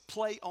 it's a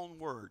play on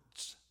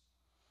words.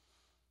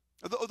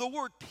 The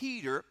word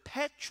Peter,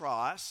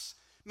 Petros,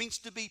 means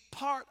to be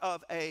part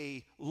of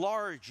a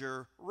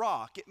larger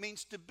rock. It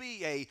means to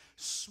be a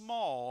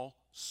small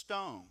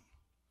stone.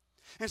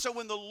 And so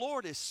when the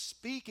Lord is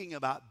speaking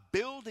about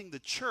building the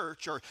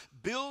church or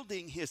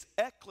building his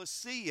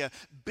ecclesia,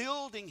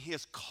 building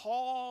his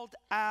called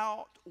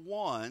out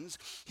ones,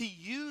 he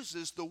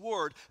uses the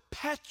word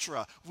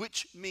Petra,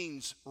 which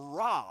means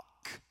rock.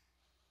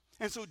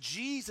 And so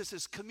Jesus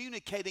is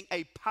communicating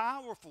a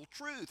powerful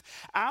truth.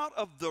 Out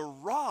of the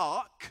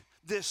rock,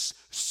 this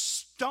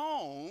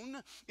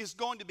stone is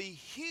going to be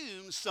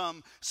hewn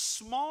some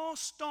small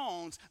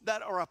stones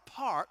that are a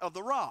part of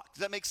the rock.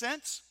 Does that make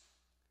sense?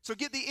 So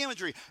get the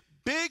imagery.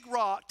 Big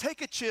rock,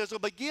 take a chisel,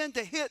 begin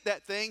to hit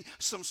that thing.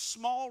 Some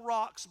small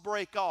rocks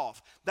break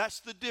off.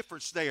 That's the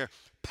difference there.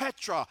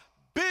 Petra,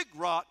 big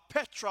rock.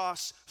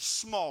 Petros,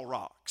 small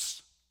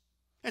rocks.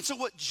 And so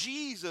what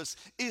Jesus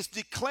is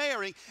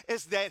declaring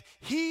is that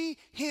he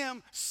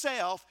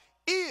himself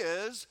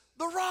is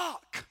the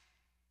rock.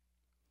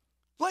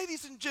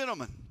 Ladies and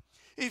gentlemen,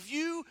 if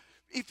you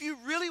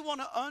really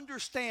want to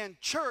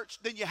understand church,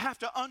 then you have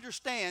to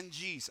understand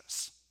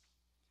Jesus.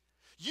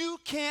 You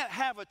can't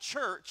have a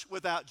church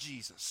without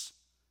Jesus.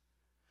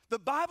 The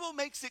Bible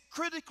makes it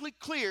critically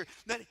clear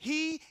that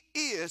he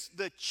is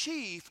the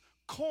chief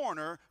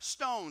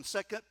cornerstone. 2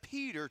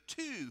 Peter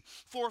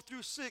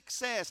 2:4-6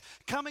 says,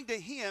 coming to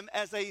him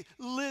as a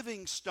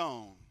living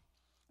stone,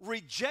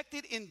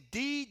 rejected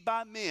indeed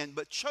by men,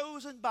 but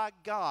chosen by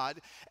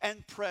God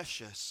and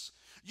precious.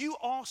 You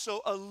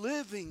also, a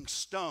living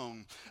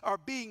stone, are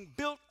being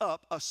built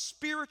up a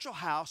spiritual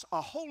house, a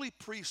holy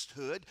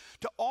priesthood,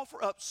 to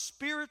offer up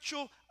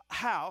spiritual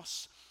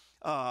house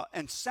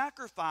and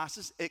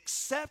sacrifices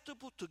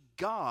acceptable to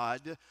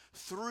God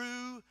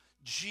through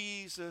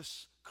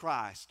Jesus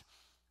Christ.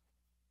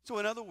 So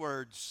in other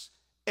words,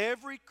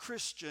 every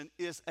Christian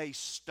is a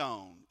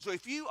stone. So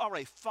if you are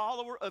a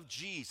follower of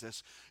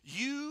Jesus,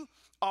 you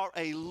are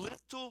a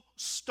little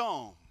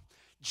stone.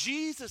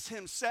 Jesus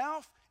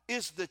himself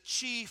is the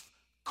chief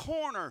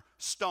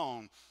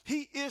cornerstone.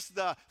 He is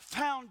the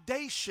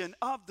foundation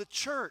of the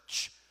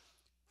church.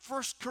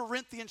 1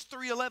 Corinthians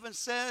 3:11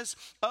 says,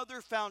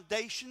 other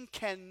foundation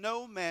can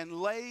no man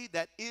lay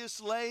that is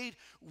laid,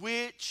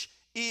 which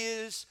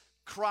is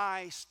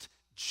Christ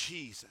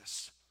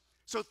Jesus.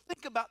 So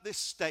think about this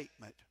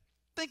statement.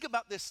 Think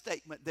about this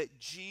statement that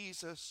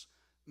Jesus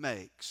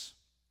makes.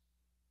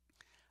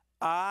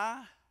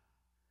 I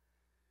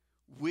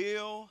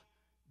will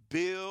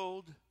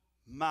build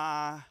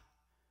my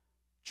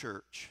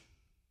church.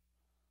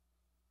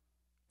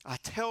 I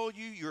tell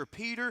you, you're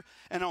Peter,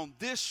 and on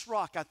this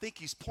rock, I think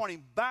he's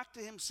pointing back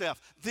to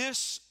himself.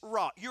 This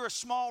rock, you're a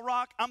small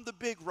rock, I'm the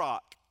big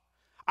rock.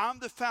 I'm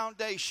the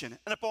foundation.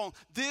 And upon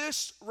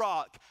this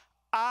rock,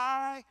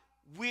 I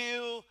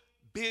will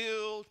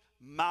build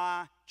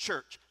my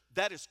church.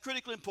 That is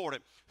critically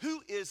important.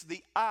 Who is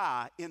the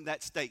I in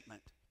that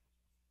statement?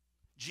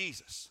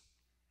 Jesus.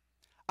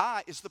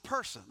 I is the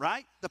person,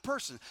 right? The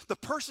person. The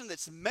person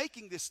that's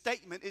making this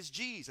statement is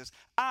Jesus.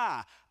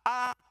 I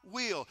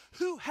will.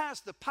 Who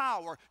has the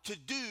power to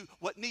do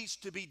what needs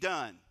to be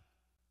done?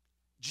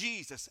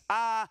 Jesus.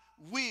 I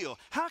will.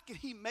 How can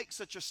he make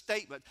such a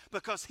statement?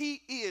 Because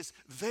he is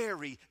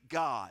very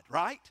God,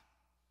 right?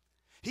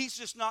 He's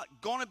just not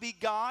going to be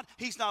God.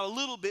 He's not a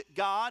little bit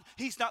God.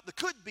 He's not the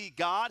could be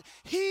God.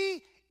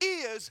 He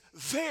is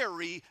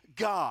very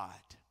God.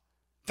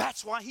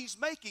 That's why he's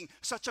making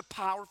such a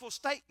powerful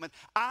statement.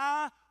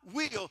 I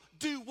will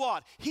do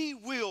what? He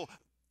will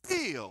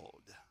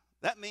build.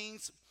 That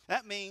means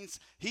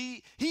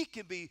he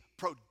can be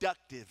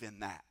productive in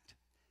that.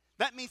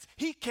 That means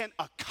he can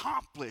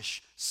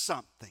accomplish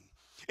something.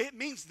 It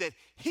means that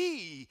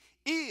he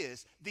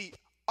is the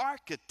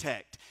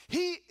architect.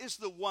 He is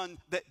the one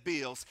that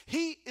builds.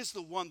 He is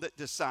the one that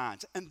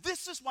designs. And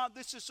this is why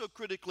this is so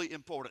critically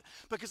important.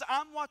 Because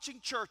I'm watching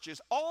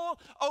churches all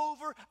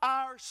over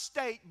our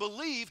state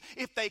believe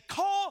if they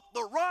call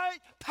the right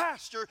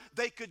pastor,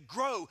 they could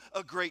grow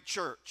a great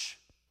church.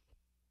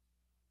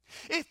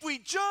 If we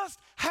just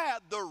had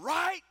the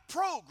right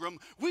program,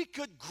 we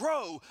could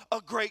grow a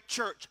great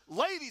church.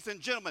 Ladies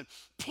and gentlemen,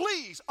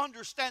 please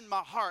understand my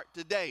heart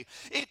today.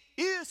 It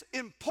is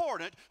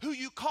important who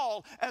you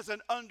call as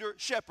an under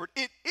shepherd.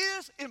 It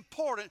is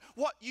important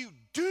what you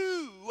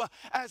do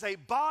as a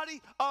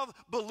body of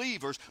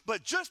believers.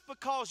 But just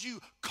because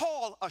you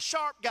call a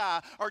sharp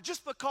guy or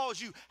just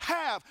because you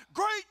have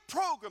great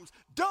programs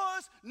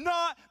does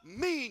not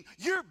mean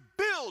you're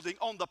building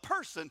on the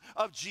person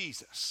of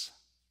Jesus.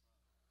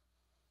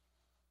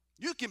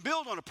 You can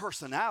build on a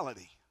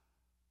personality.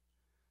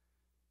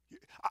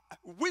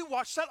 We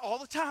watch that all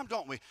the time,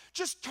 don't we?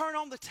 Just turn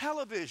on the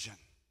television.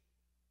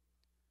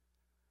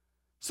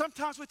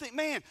 Sometimes we think,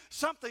 man,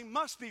 something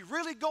must be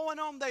really going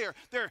on there.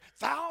 There are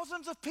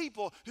thousands of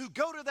people who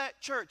go to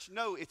that church.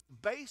 No, it's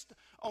based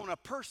on a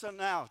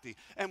personality.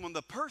 And when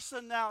the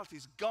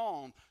personality's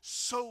gone,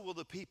 so will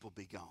the people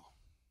be gone.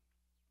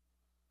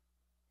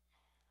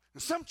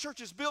 And some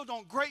churches build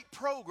on great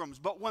programs,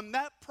 but when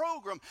that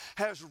program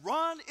has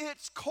run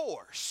its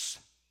course,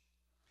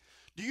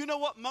 do you know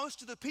what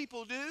most of the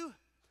people do?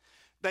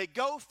 They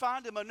go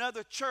find them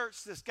another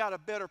church that's got a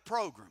better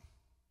program.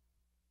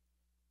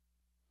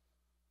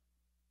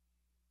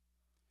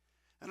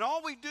 And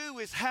all we do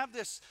is have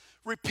this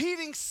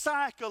repeating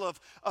cycle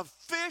of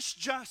fish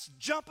just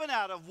jumping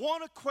out of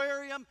one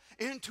aquarium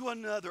into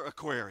another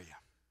aquarium.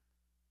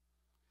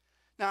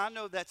 Now, I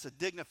know that's a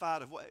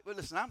dignified way. But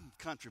listen, I'm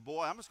a country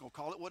boy. I'm just going to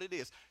call it what it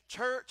is.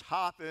 Church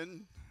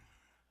hopping.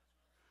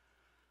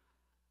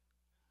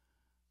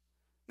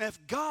 Now,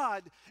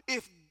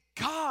 if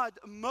God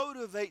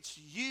motivates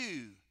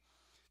you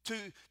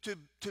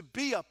to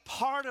be a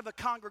part of a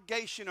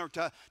congregation or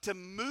to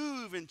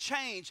move and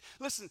change,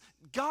 listen,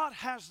 God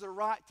has the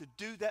right to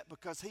do that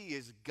because He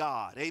is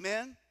God.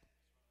 Amen?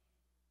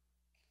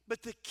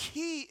 But the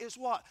key is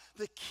what?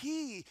 The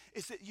key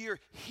is that you're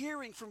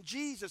hearing from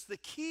Jesus. The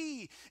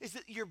key is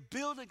that you're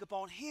building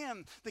upon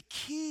Him. The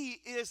key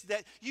is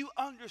that you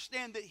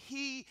understand that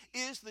He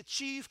is the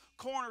chief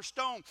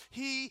cornerstone.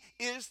 He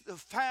is the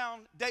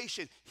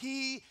foundation.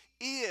 He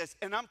is,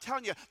 and I'm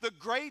telling you, the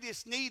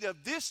greatest need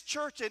of this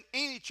church and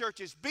any church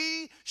is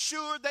be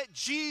sure that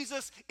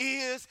Jesus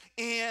is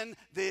in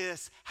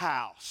this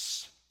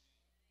house.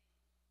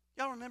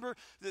 Y'all remember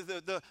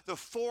the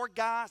four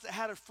guys that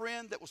had a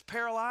friend that was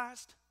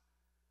paralyzed?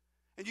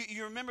 And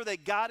you remember they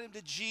got him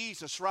to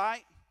Jesus,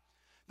 right?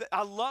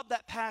 I love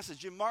that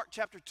passage in Mark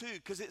chapter 2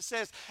 because it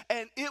says,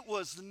 and it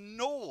was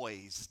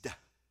noised.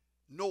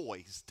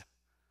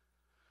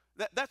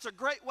 That's a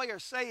great way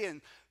of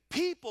saying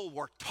people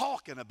were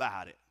talking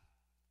about it.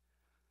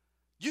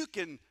 You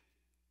can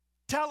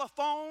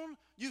telephone,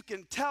 you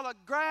can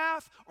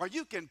telegraph, or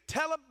you can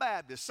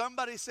telebaptist.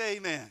 Somebody say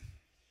amen.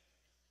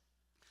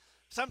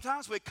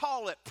 Sometimes we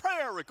call it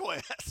prayer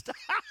request.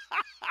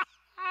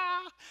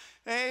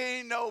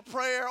 Ain't no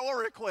prayer or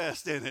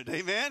request in it,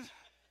 amen?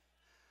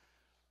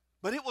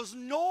 But it was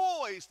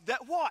noise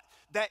that what?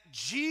 That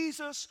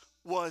Jesus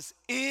was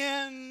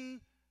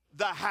in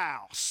the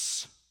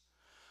house.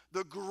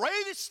 The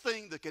greatest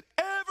thing that could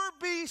ever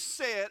be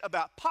said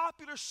about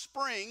Popular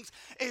Springs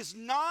is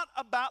not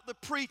about the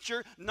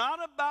preacher, not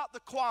about the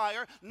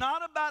choir,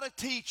 not about a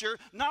teacher,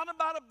 not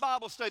about a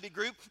Bible study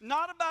group,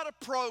 not about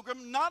a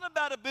program, not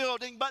about a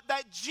building, but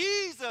that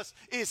Jesus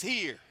is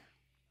here.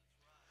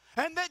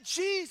 And that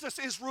Jesus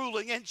is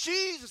ruling, and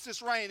Jesus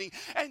is reigning,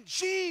 and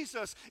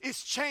Jesus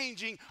is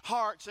changing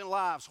hearts and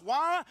lives.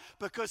 Why?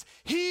 Because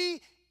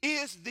He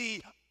is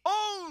the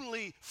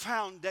only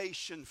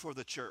foundation for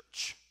the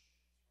church.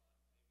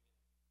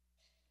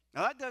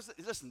 Now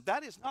listen,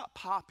 that is not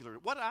popular.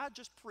 What I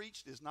just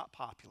preached is not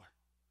popular.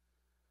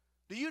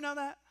 Do you know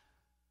that?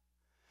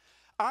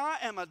 I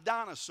am a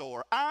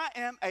dinosaur. I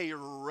am a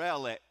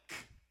relic.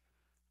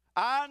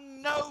 I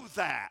know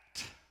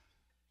that.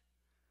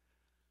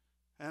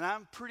 And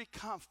I'm pretty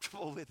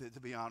comfortable with it,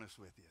 to be honest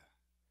with you.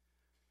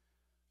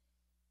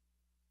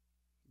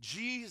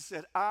 Jesus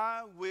said,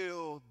 I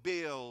will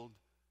build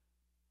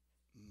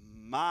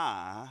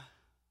my.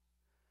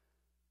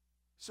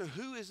 So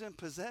who is in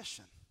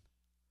possession?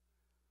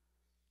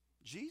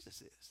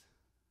 Jesus is.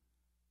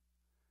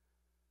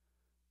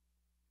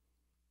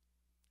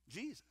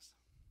 Jesus.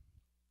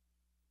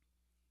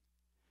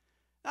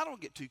 Now, don't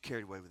get too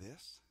carried away with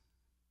this.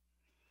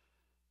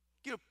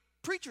 You know,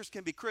 preachers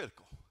can be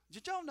critical.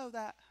 Did y'all know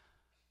that?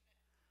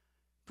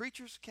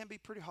 Preachers can be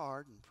pretty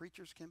hard and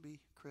preachers can be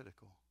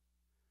critical.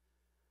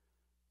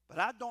 But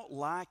I don't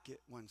like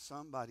it when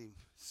somebody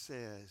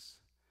says,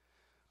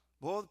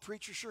 well, the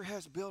preacher sure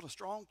has built a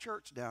strong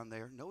church down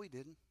there. No, he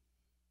didn't.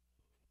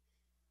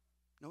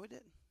 No, he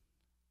didn't.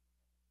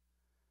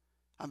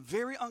 I'm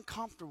very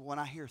uncomfortable when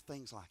I hear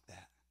things like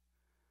that.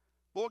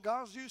 Boy,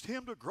 God's used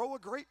him to grow a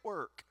great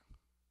work.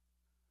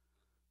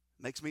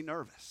 Makes me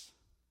nervous.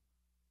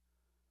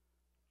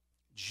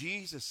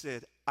 Jesus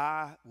said,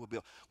 I will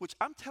build. Which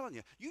I'm telling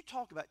you, you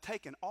talk about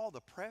taking all the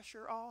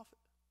pressure off.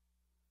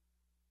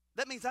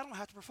 That means I don't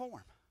have to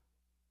perform.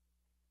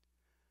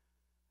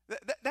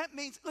 That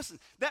means, listen,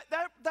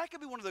 that could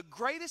be one of the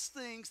greatest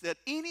things that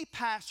any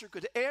pastor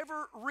could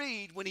ever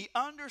read when he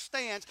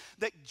understands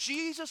that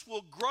Jesus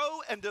will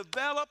grow and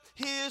develop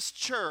his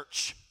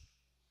church.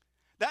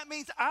 That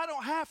means I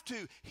don't have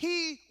to.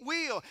 He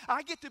will.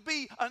 I get to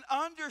be an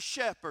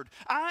under-shepherd.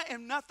 I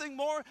am nothing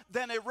more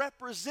than a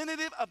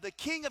representative of the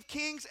King of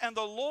Kings and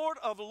the Lord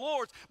of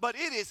Lords. But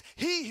it is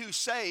He who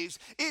saves.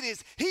 It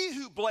is He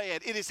who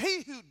bled. It is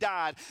He who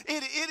died.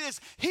 It is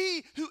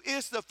He who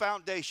is the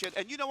foundation.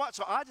 And you know what?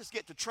 So I just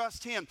get to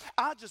trust Him.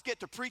 I just get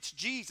to preach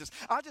Jesus.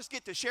 I just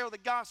get to share the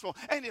gospel.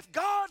 And if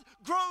God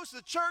grows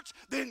the church,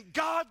 then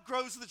God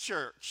grows the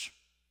church.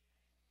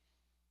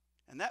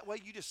 And that way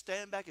you just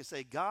stand back and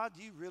say, God,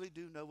 you really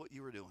do know what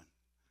you were doing.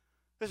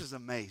 This is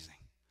amazing.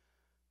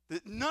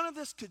 That none of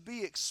this could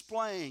be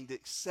explained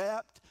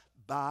except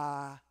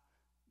by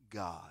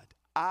God.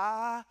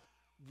 I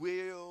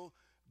will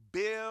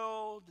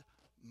build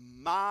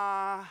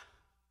my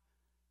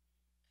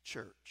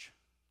church.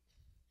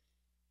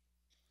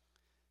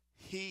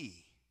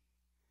 He,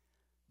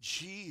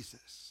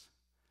 Jesus,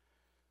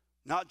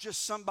 not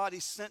just somebody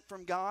sent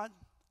from God,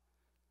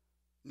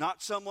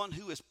 not someone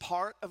who is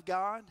part of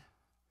God,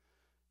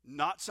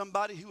 not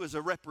somebody who is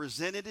a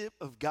representative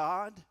of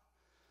God,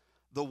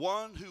 the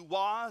one who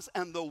was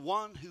and the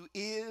one who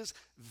is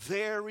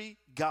very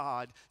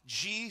God.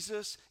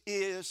 Jesus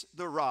is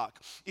the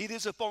rock. It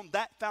is upon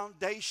that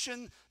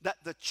foundation that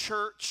the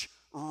church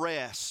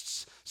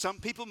rests. Some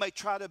people may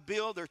try to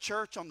build their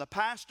church on the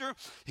pastor.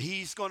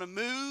 He's going to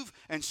move,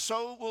 and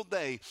so will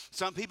they.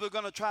 Some people are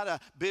going to try to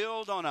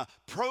build on a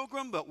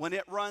program, but when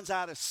it runs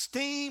out of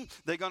steam,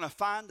 they're going to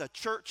find the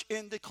church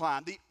in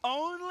decline. The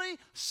only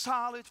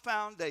solid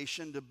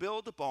foundation to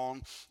build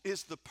upon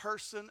is the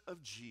person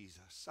of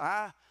Jesus.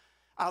 I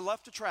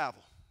love to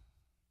travel.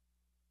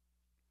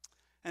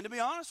 And to be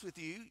honest with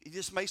you,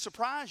 this may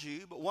surprise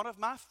you, but one of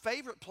my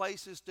favorite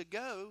places to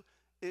go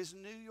is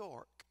New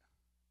York.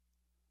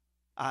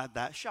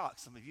 That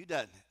shocks some of you,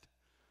 doesn't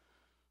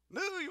it?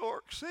 New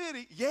York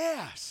City,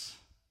 yes.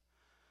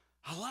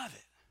 I love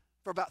it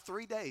for about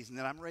 3 days, and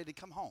then I'm ready to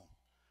come home.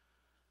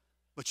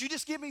 But you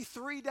just give me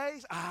 3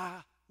 days,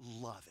 I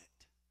love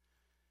it.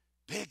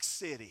 Big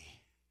city,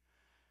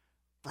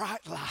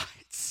 bright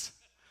lights,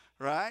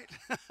 right?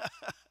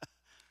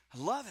 I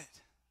love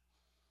it.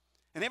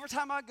 And every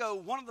time I go,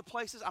 one of the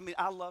places,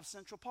 I love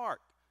Central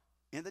Park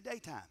in the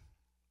daytime.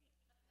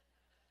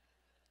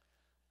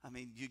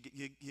 You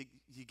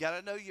got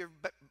to know your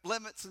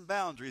limits and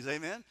boundaries,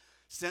 amen?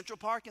 Central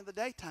Park in the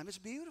daytime is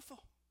beautiful.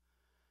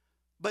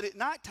 But at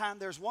nighttime,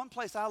 there's one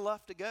place I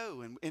love to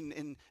go.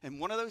 And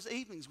one of those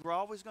evenings, we're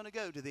always going to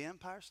go to the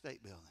Empire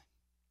State Building.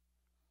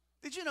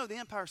 Did you know the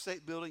Empire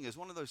State Building is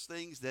one of those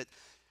things that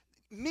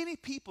many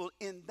people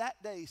in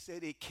that day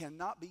said it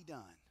cannot be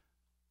done?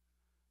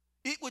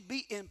 It would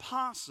be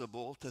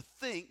impossible to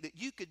think that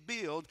you could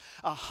build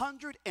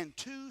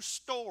 102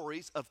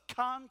 stories of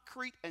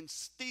concrete and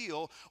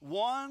steel,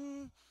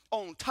 one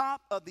on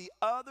top of the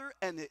other,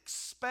 and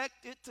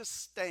expect it to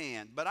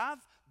stand. But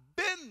I've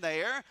been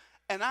there,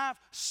 and I've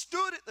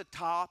stood at the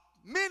top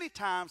many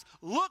times,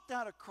 looked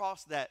out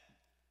across that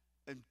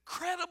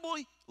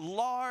incredibly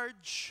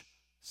large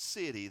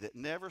city that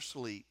never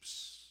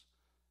sleeps.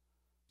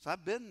 So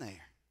I've been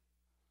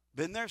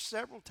there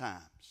several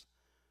times.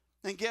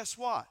 And guess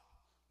what?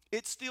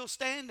 It's still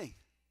standing.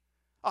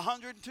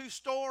 102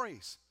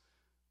 stories.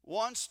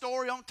 One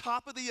story on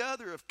top of the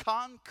other of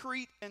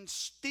concrete and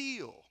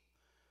steel.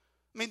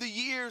 The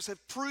years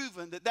have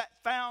proven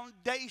that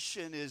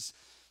foundation has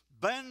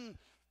been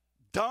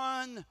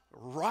done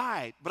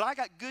right. But I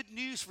got good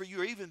news for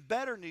you, or even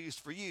better news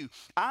for you.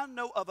 I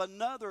know of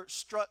another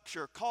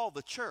structure called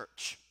the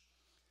church.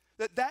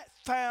 That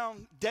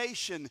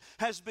foundation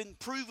has been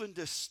proven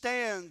to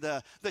stand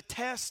the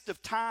test of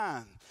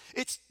time.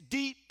 It's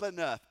deep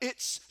enough.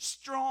 It's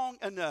strong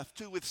enough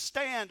to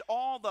withstand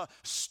all the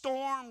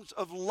storms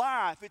of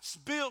life. It's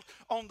built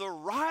on the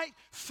right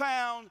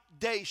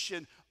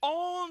foundation,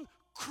 on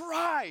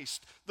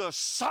Christ, the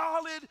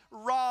solid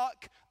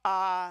rock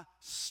I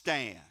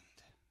stand.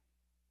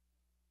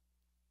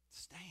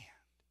 Stand.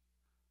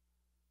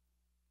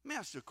 Let me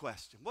ask you a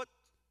question. What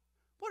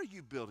are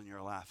you building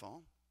your life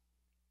on?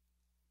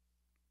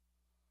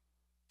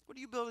 What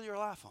are you building your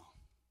life on?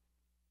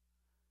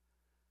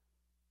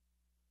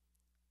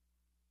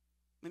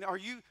 Are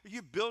you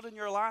building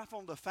your life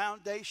on the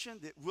foundation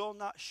that will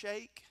not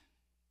shake?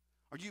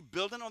 Are you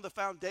building on the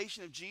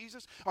foundation of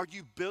Jesus? Are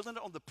you building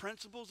it on the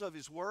principles of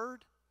His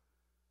Word?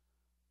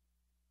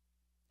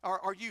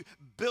 Are you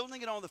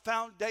building it on the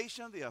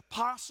foundation of the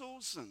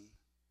apostles?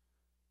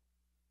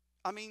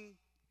 The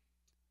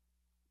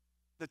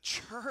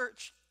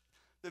church,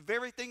 the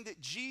very thing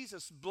that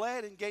Jesus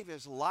bled and gave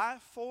His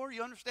life for.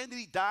 You understand that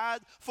He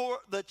died for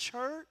the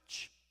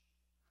church?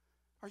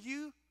 Are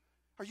you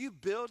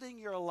building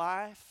your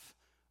life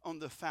on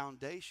the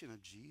foundation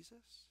of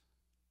Jesus?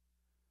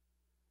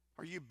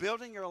 Are you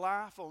building your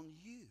life on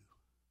you?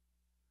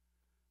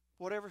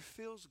 Whatever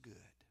feels good.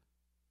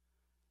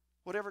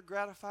 Whatever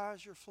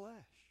gratifies your flesh.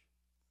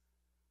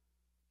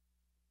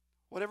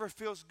 whatever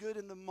feels good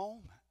in the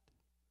moment.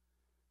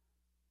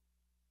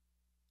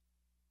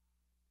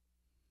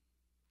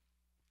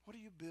 What are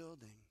you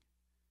building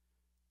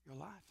your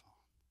life on?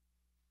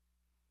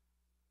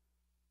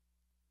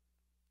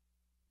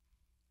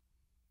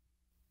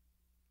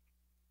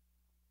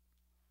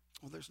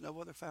 Well, there's no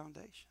other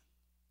foundation.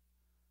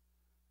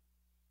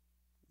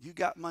 You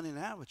got money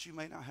now, but you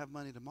may not have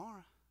money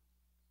tomorrow.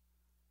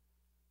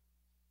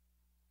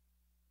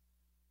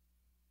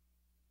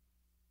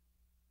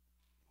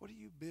 What are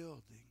you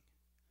building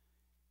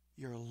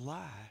your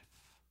life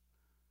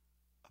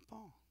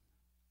upon?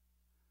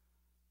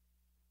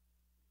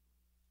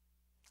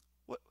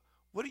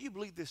 What do you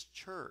believe this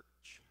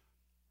church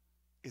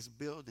is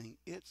building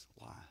its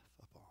life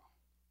upon?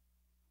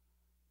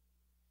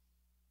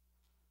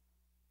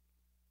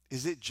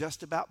 Is it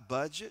just about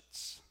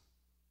budgets,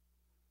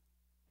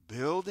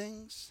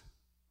 buildings,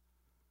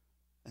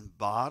 and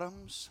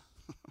bottoms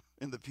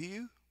in the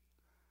pew?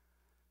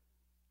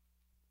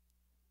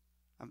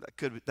 That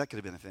could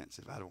have been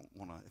offensive. I don't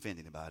want to offend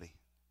anybody.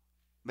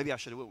 Maybe I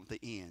should have went with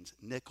the ends,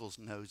 nickels,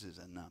 noses,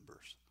 and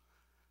numbers.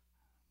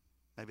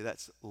 Maybe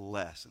that's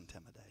less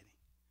intimidating.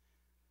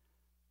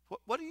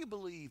 What do you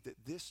believe that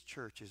this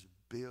church is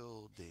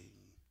building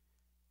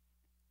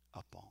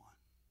upon?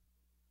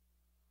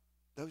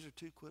 Those are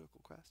two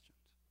critical questions.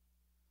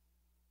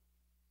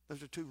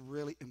 Those are two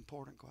really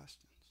important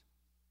questions.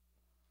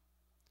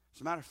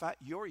 As a matter of fact,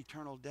 your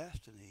eternal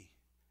destiny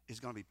is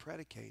going to be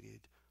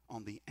predicated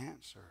on the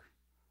answer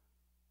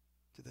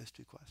to those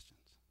two questions.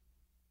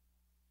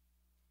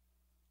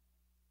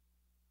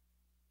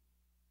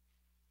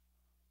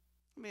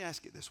 Let me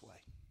ask it this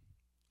way,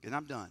 and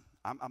I'm done.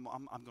 I'm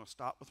going to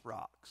stop with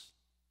rocks.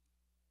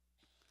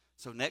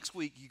 So next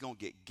week you're going to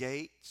get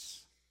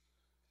gates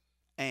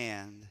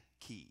and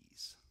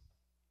keys.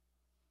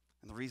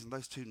 And the reason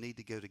those two need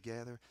to go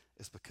together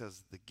is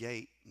because the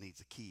gate needs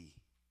a key.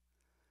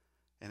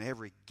 And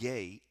every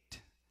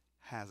gate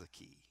has a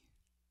key.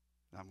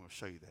 And I'm going to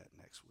show you that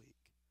next week.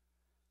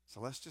 So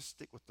let's just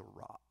stick with the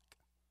rock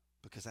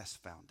because that's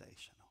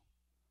foundational.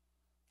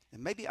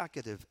 And maybe I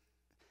could have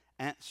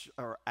answered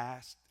or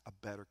asked a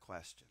better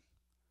question.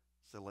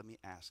 So let me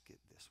ask it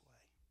this way.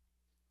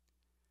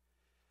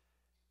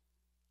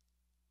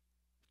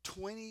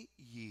 20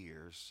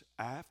 years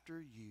after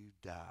you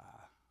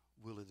die,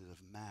 will it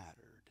have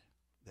mattered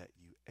that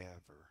you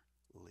ever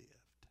lived?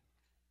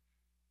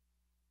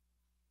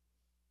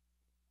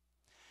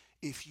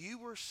 If you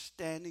were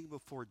standing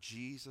before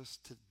Jesus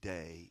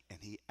today and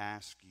he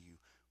asked you,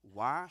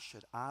 why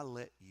should I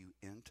let you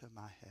into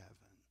my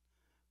heaven?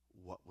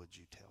 What would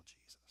you tell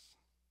Jesus?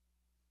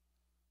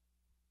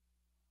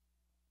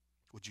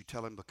 Would you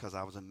tell him because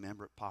I was a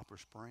member at Poplar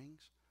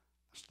Springs?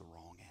 That's the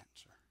wrong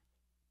answer.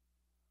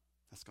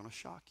 That's going to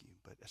shock you,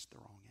 but that's the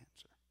wrong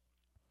answer.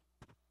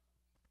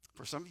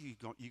 For some of you,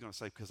 you're going to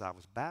say, because I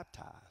was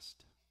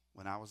baptized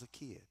when I was a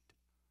kid.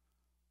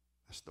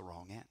 That's the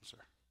wrong answer.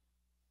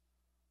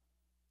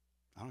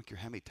 I don't care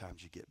how many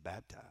times you get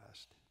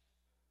baptized.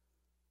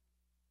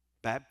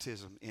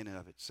 Baptism in and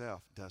of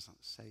itself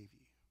doesn't save you.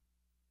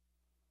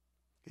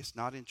 It's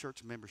not in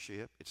church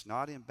membership. It's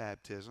not in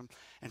baptism.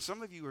 And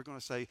some of you are going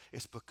to say,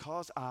 it's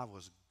because I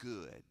was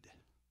good.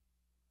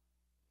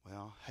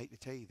 Well, I hate to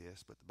tell you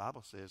this, but the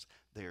Bible says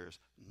there's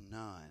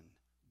none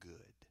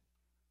good.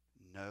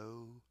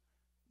 No,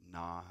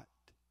 not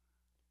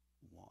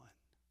one.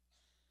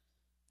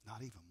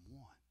 Not even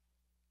one.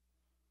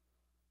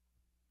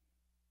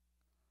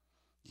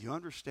 You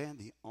understand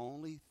the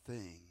only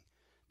thing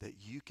that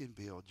you can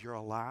build your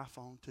life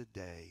on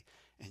today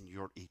and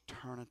your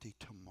eternity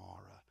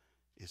tomorrow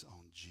is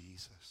on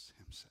Jesus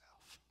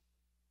himself.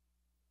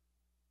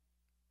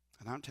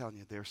 And I'm telling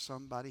you, there's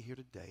somebody here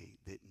today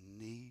that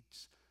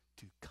needs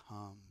to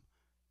come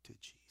to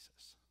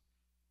Jesus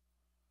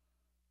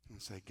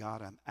and say,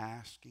 God, I'm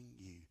asking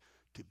you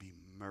to be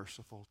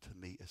merciful to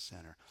me, a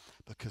sinner.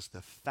 Because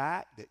the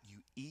fact that you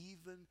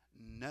even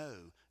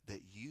know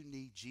that you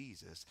need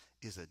Jesus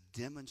is a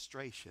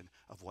demonstration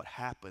of what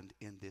happened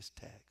in this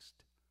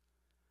text.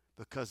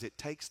 Because it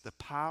takes the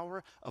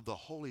power of the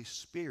Holy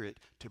Spirit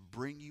to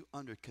bring you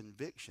under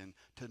conviction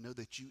to know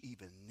that you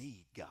even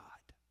need God.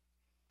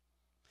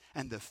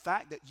 And the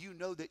fact that you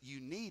know that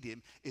you need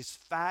him is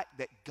fact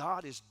that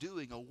God is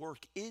doing a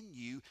work in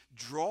you,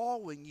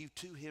 drawing you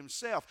to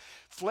himself.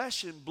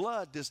 Flesh and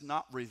blood does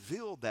not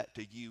reveal that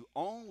to you.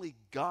 Only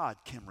God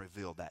can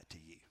reveal that to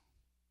you.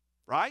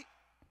 Right?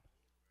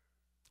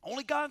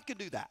 Only God can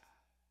do that.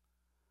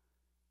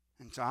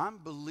 And so I'm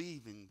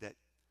believing that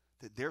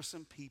there's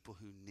some people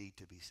who need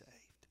to be saved.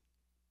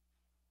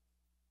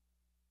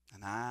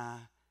 And I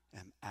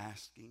am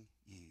asking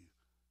you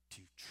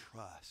to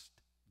trust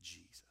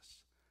Jesus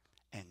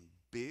and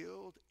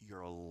build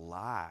your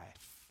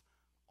life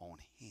on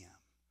him.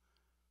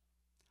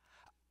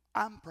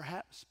 I'm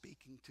perhaps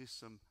speaking to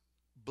some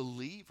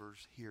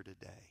believers here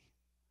today.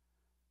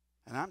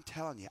 And I'm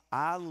telling you,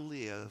 I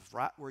live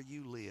right where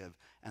you live,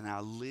 and I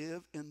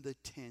live in the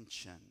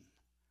tension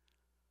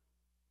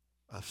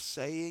of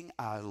saying,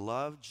 I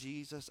love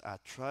Jesus, I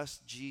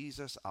trust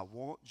Jesus, I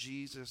want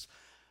Jesus,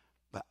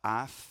 but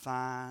I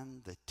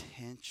find the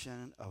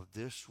tension of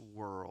this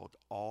world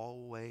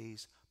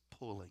always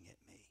pulling at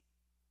me.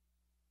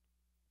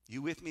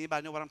 You with me?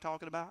 Anybody know what I'm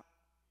talking about?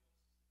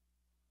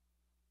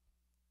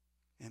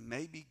 And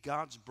maybe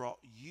God's brought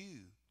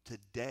you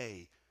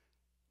today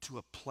to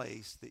a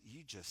place that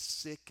you just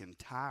sick and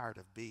tired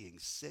of being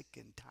sick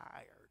and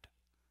tired.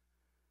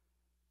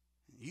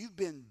 You've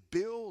been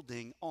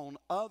building on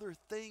other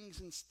things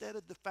instead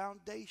of the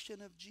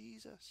foundation of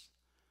Jesus.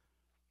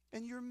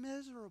 And you're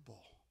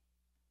miserable.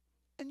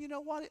 And you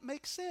know what? It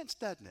makes sense,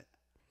 doesn't it?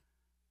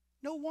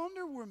 No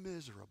wonder we're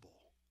miserable.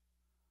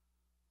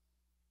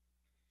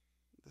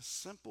 The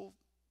simple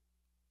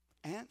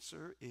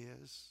answer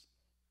is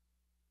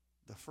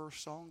the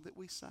first song that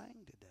we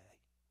sang today.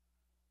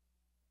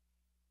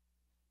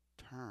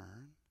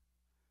 Turn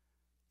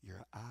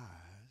your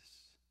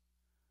eyes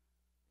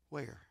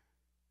where?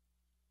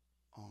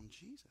 On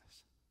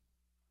Jesus.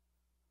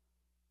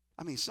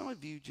 I mean, some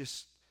of you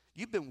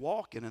you've been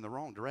walking in the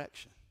wrong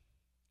direction.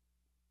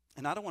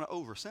 And I don't want to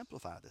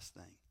oversimplify this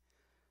thing.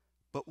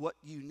 But what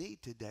you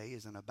need today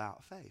is an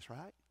about face,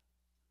 right?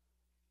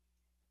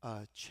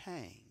 A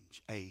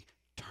change, a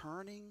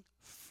turning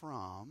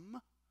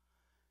from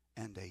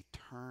and a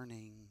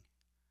turning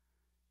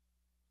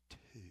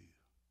to.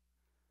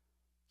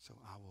 So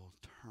I will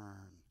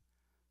turn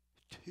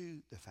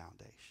to the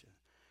foundation.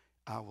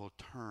 I will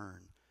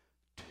turn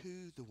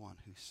to the one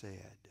who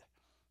said,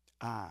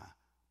 I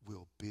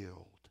will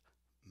build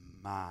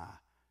my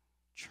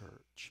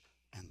church,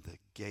 and the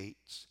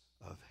gates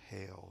of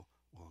hell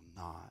will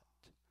not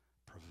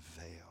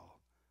prevail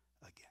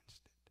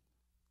against it.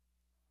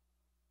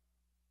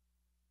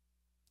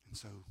 And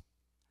so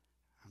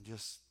I'm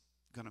just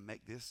going to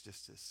make this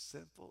just as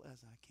simple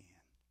as I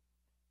can.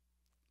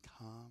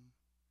 Come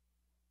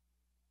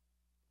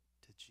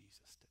to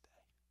Jesus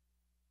today.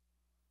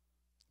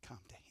 Come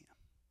to him.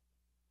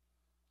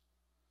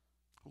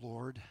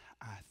 Lord,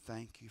 I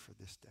thank you for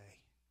this day.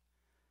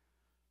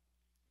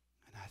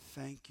 And I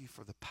thank you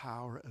for the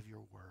power of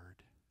your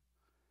word.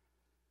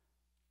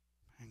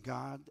 And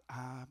God,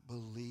 I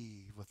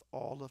believe with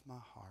all of my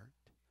heart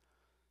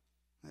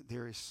that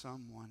there is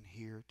someone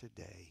here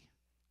today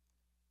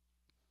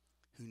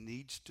who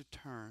needs to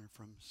turn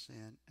from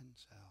sin and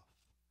self.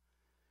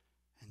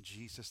 And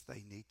Jesus,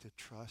 they need to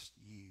trust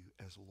you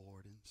as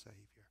Lord and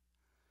Savior.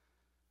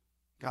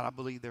 God, I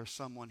believe there's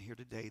someone here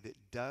today that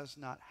does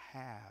not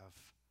have,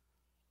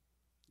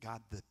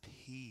 God, the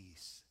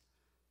peace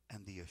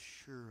and the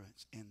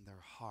assurance in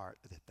their heart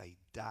that they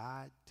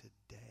died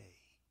today.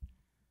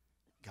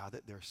 God,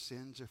 that their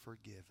sins are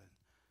forgiven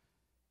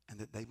and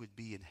that they would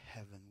be in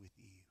heaven with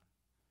you.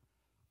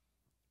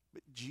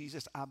 But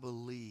Jesus, I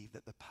believe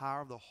that the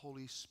power of the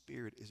Holy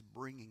Spirit is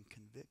bringing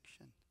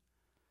conviction.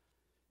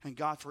 And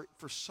God,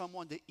 for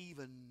someone to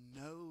even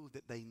know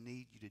that they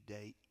need you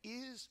today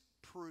is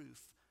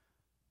proof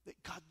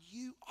that, God,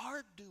 you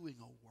are doing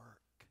a work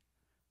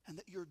and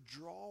that you're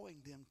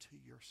drawing them to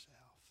yourself.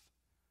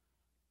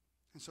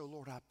 And so,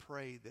 Lord, I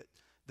pray that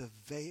the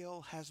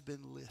veil has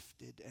been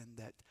lifted and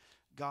that,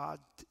 God,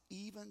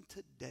 even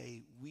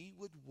today we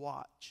would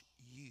watch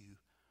you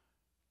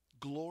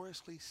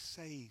gloriously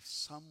save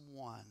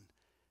someone,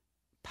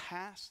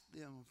 pass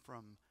them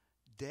from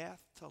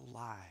death to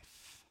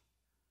life.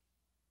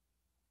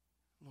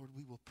 Lord,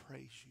 we will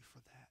praise you for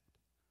that.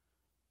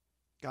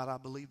 God, I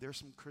believe there's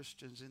some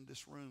Christians in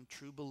this room,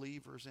 true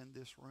believers in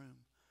this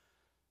room.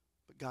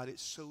 But God,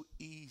 it's so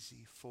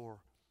easy for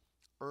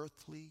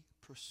earthly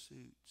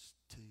pursuits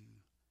to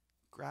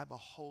grab a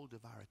hold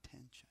of our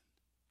attention.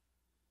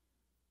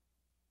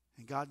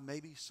 And God,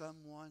 maybe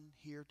someone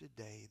here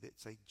today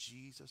that's a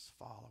Jesus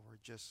follower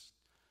just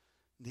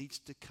needs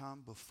to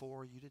come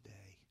before you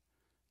today,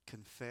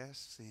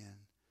 confess sin,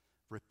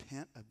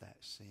 repent of that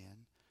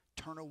sin,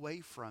 turn away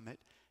from it,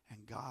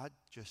 and God,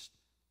 just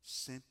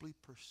simply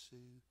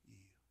pursue you.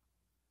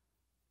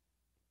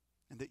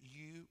 And that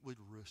you would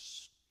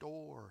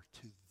restore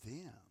to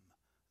them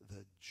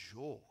the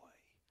joy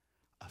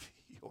of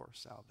your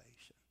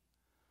salvation.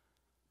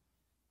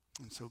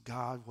 And so,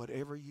 God,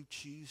 whatever you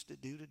choose to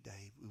do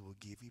today, we will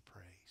give you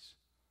praise.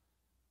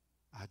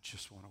 I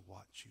just want to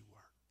watch you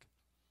work.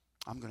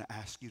 I'm going to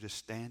ask you to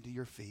stand to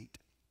your feet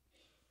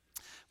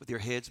with your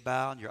heads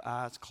bowed and your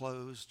eyes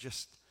closed.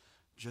 Just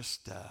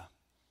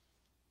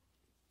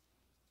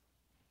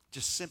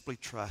simply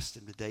trust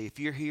him today. If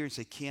you're here and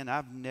say, Ken,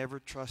 I've never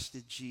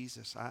trusted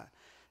Jesus.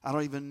 I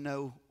don't even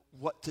know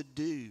what to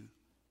do.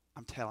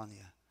 I'm telling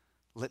you,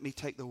 let me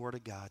take the word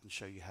of God and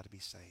show you how to be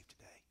saved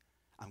today.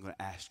 I'm going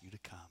to ask you to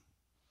come.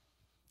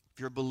 If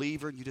you're a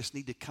believer and you just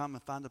need to come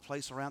and find a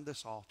place around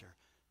this altar,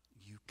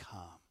 you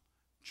come.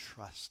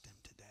 Trust him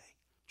today.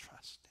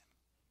 Trust him.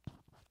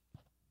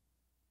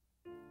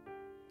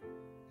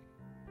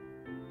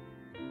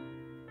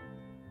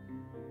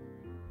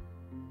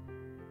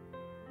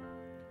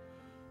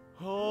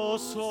 O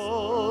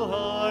soul,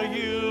 are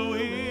you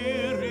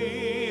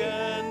weary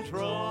and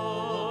troubled?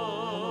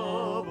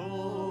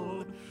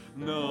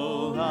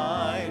 No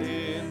light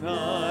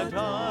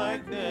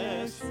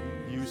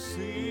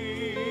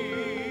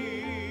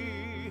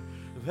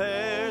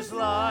There's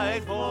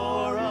life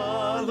for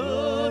a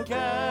look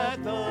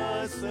at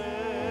the Savior,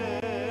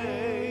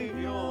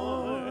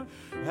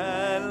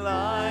 and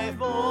life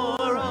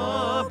more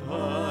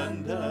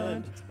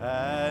abundant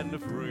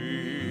and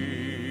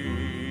free.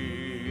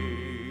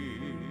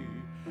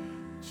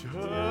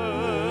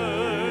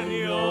 Turn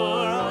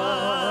your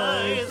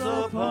eyes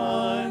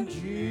upon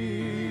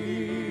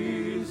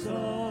Jesus.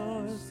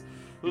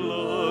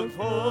 Look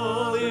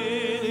full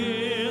in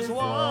his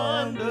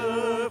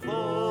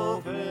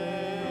wonderful face,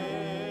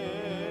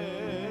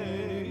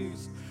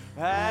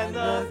 and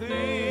the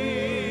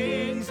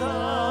things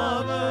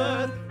of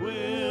earth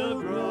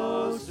will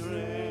grow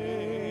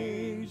strangely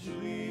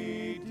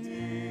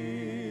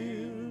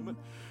dim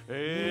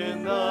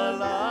in the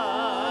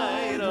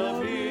light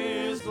of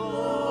his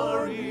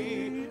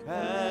glory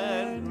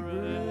and grace.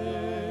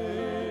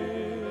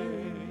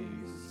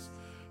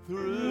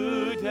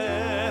 Through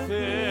death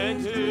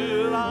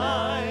into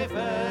life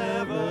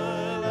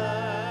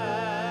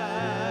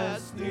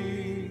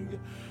everlasting,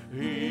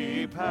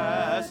 he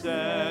passed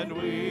and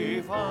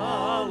we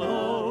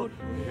followed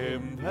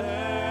him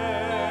there.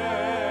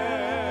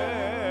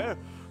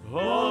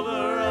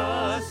 Over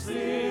us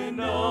sin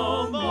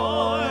no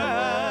more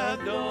had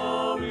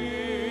dominion,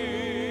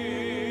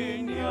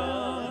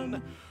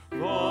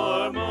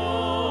 for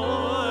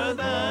more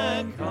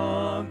than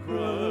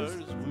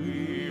conquerors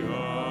we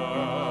are.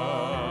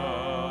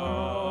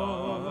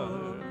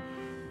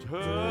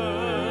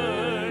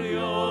 Turn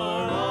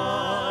your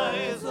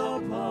eyes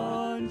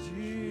upon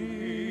Jesus.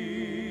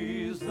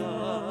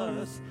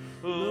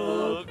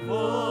 Look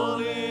full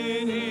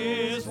in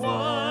his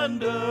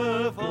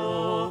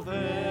wonderful face,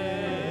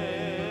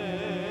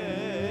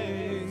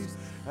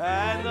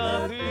 and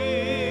the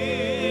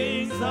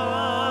things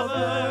of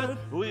earth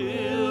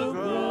will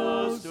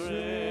grow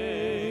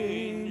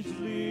strangely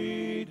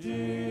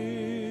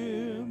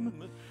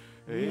dim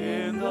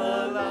in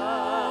the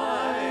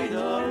light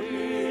of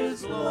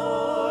his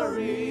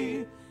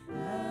glory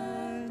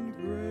and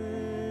grace.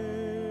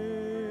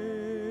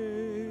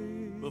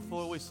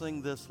 Before we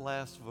sing this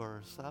last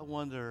verse, I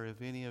wonder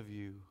if any of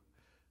you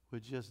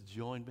would just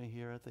join me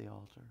here at the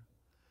altar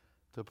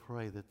to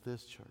pray that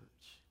this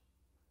church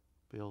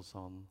builds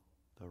on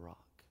the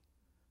rock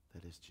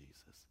that is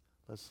Jesus.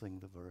 Let's sing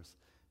the verse,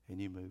 and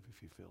you move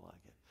if you feel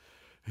like it.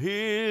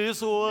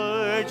 His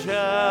word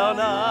shall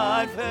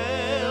not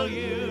fail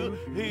you,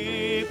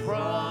 he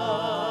promised.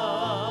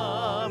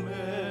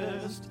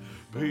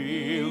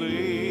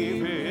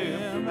 Believe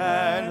him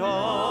and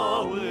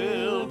all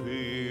will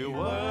be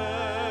well.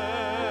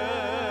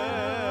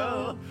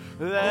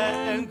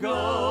 Then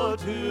go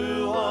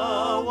to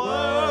a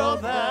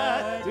world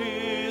that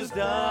is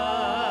dying,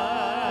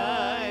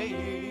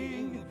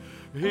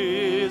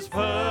 his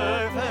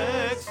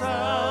perfect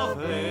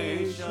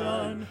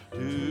salvation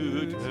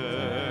to tell.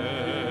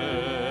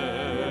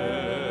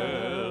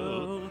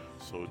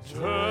 So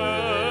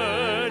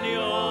turn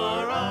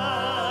your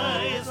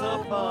eyes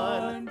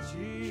upon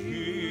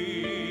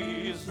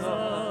Jesus.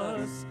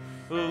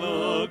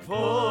 Look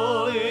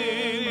full in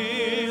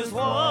his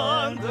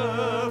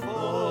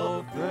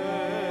wonderful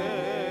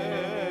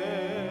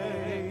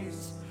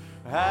face,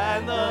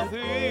 and the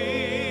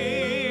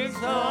things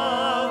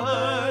of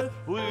earth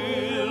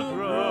will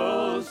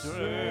grow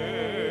strangely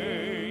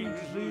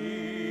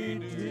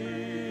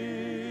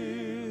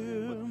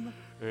dim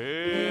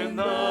in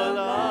the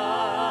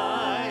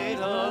light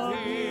of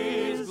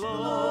his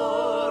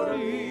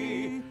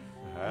glory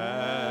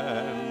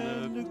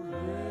and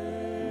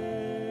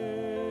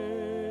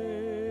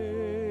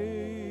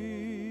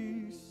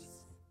grace.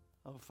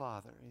 Oh,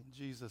 Father, in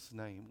Jesus'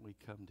 name we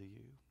come to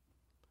you,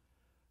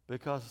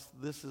 because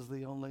this is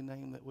the only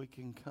name that we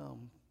can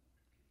come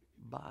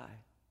by.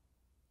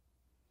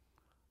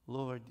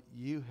 Lord,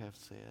 you have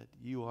said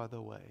you are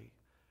the way,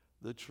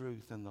 the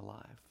truth, and the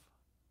life.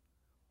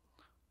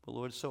 But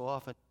Lord, so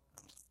often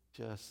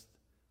just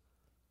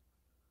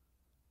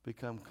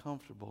become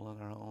comfortable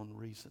in our own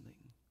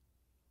reasoning,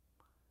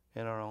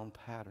 in our own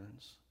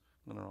patterns,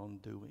 in our own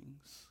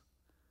doings.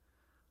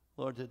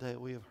 Lord, today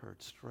we have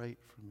heard straight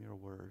from your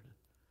word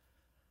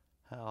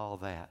how all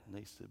that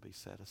needs to be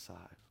set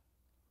aside,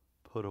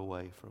 put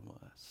away from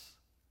us,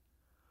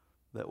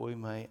 that we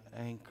may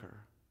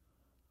anchor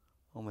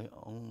on the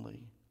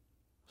only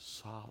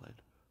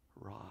solid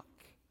rock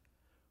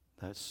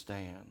that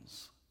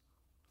stands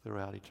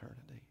throughout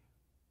eternity.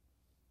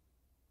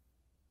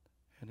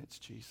 And it's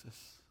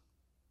Jesus.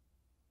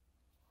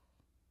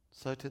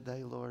 So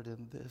today, Lord,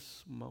 in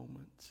this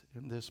moment,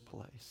 in this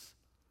place,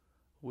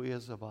 we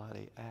as a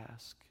body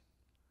ask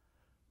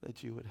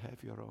that you would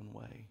have your own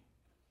way,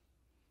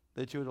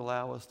 that you would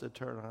allow us to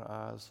turn our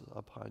eyes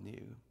upon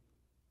you,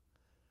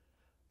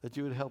 that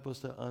you would help us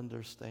to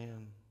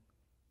understand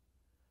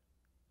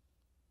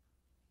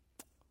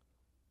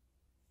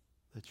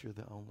that you're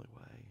the only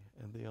way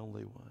and the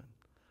only one.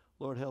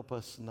 Lord, help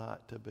us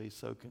not to be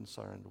so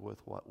concerned with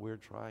what we're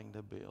trying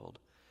to build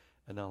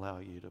and allow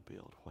you to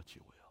build what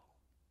you will.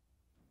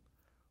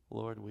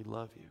 Lord, we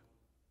love you.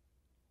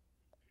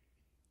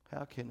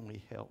 How can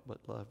we help but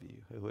love you,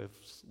 who have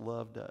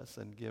loved us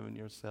and given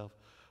yourself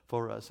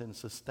for us and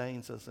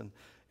sustains us, and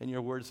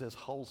your word says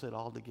holds it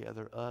all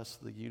together, us,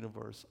 the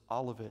universe,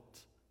 all of it.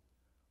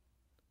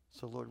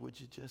 So Lord, would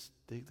you just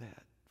do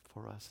that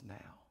for us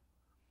now?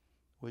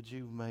 Would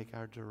you make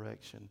our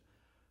direction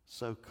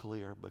so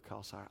clear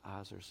because our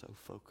eyes are so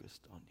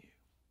focused on you?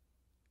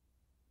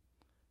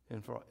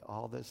 And for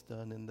all that's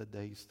done in the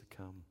days to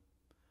come,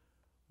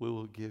 we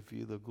will give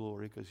you the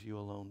glory because you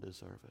alone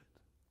deserve it.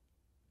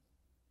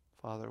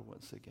 Father,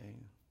 once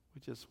again,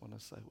 we just want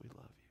to say we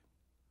love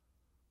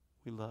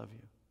you. We love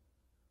you.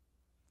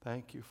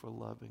 Thank you for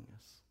loving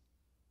us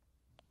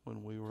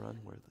when we were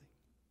unworthy.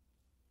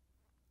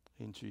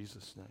 In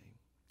Jesus' name.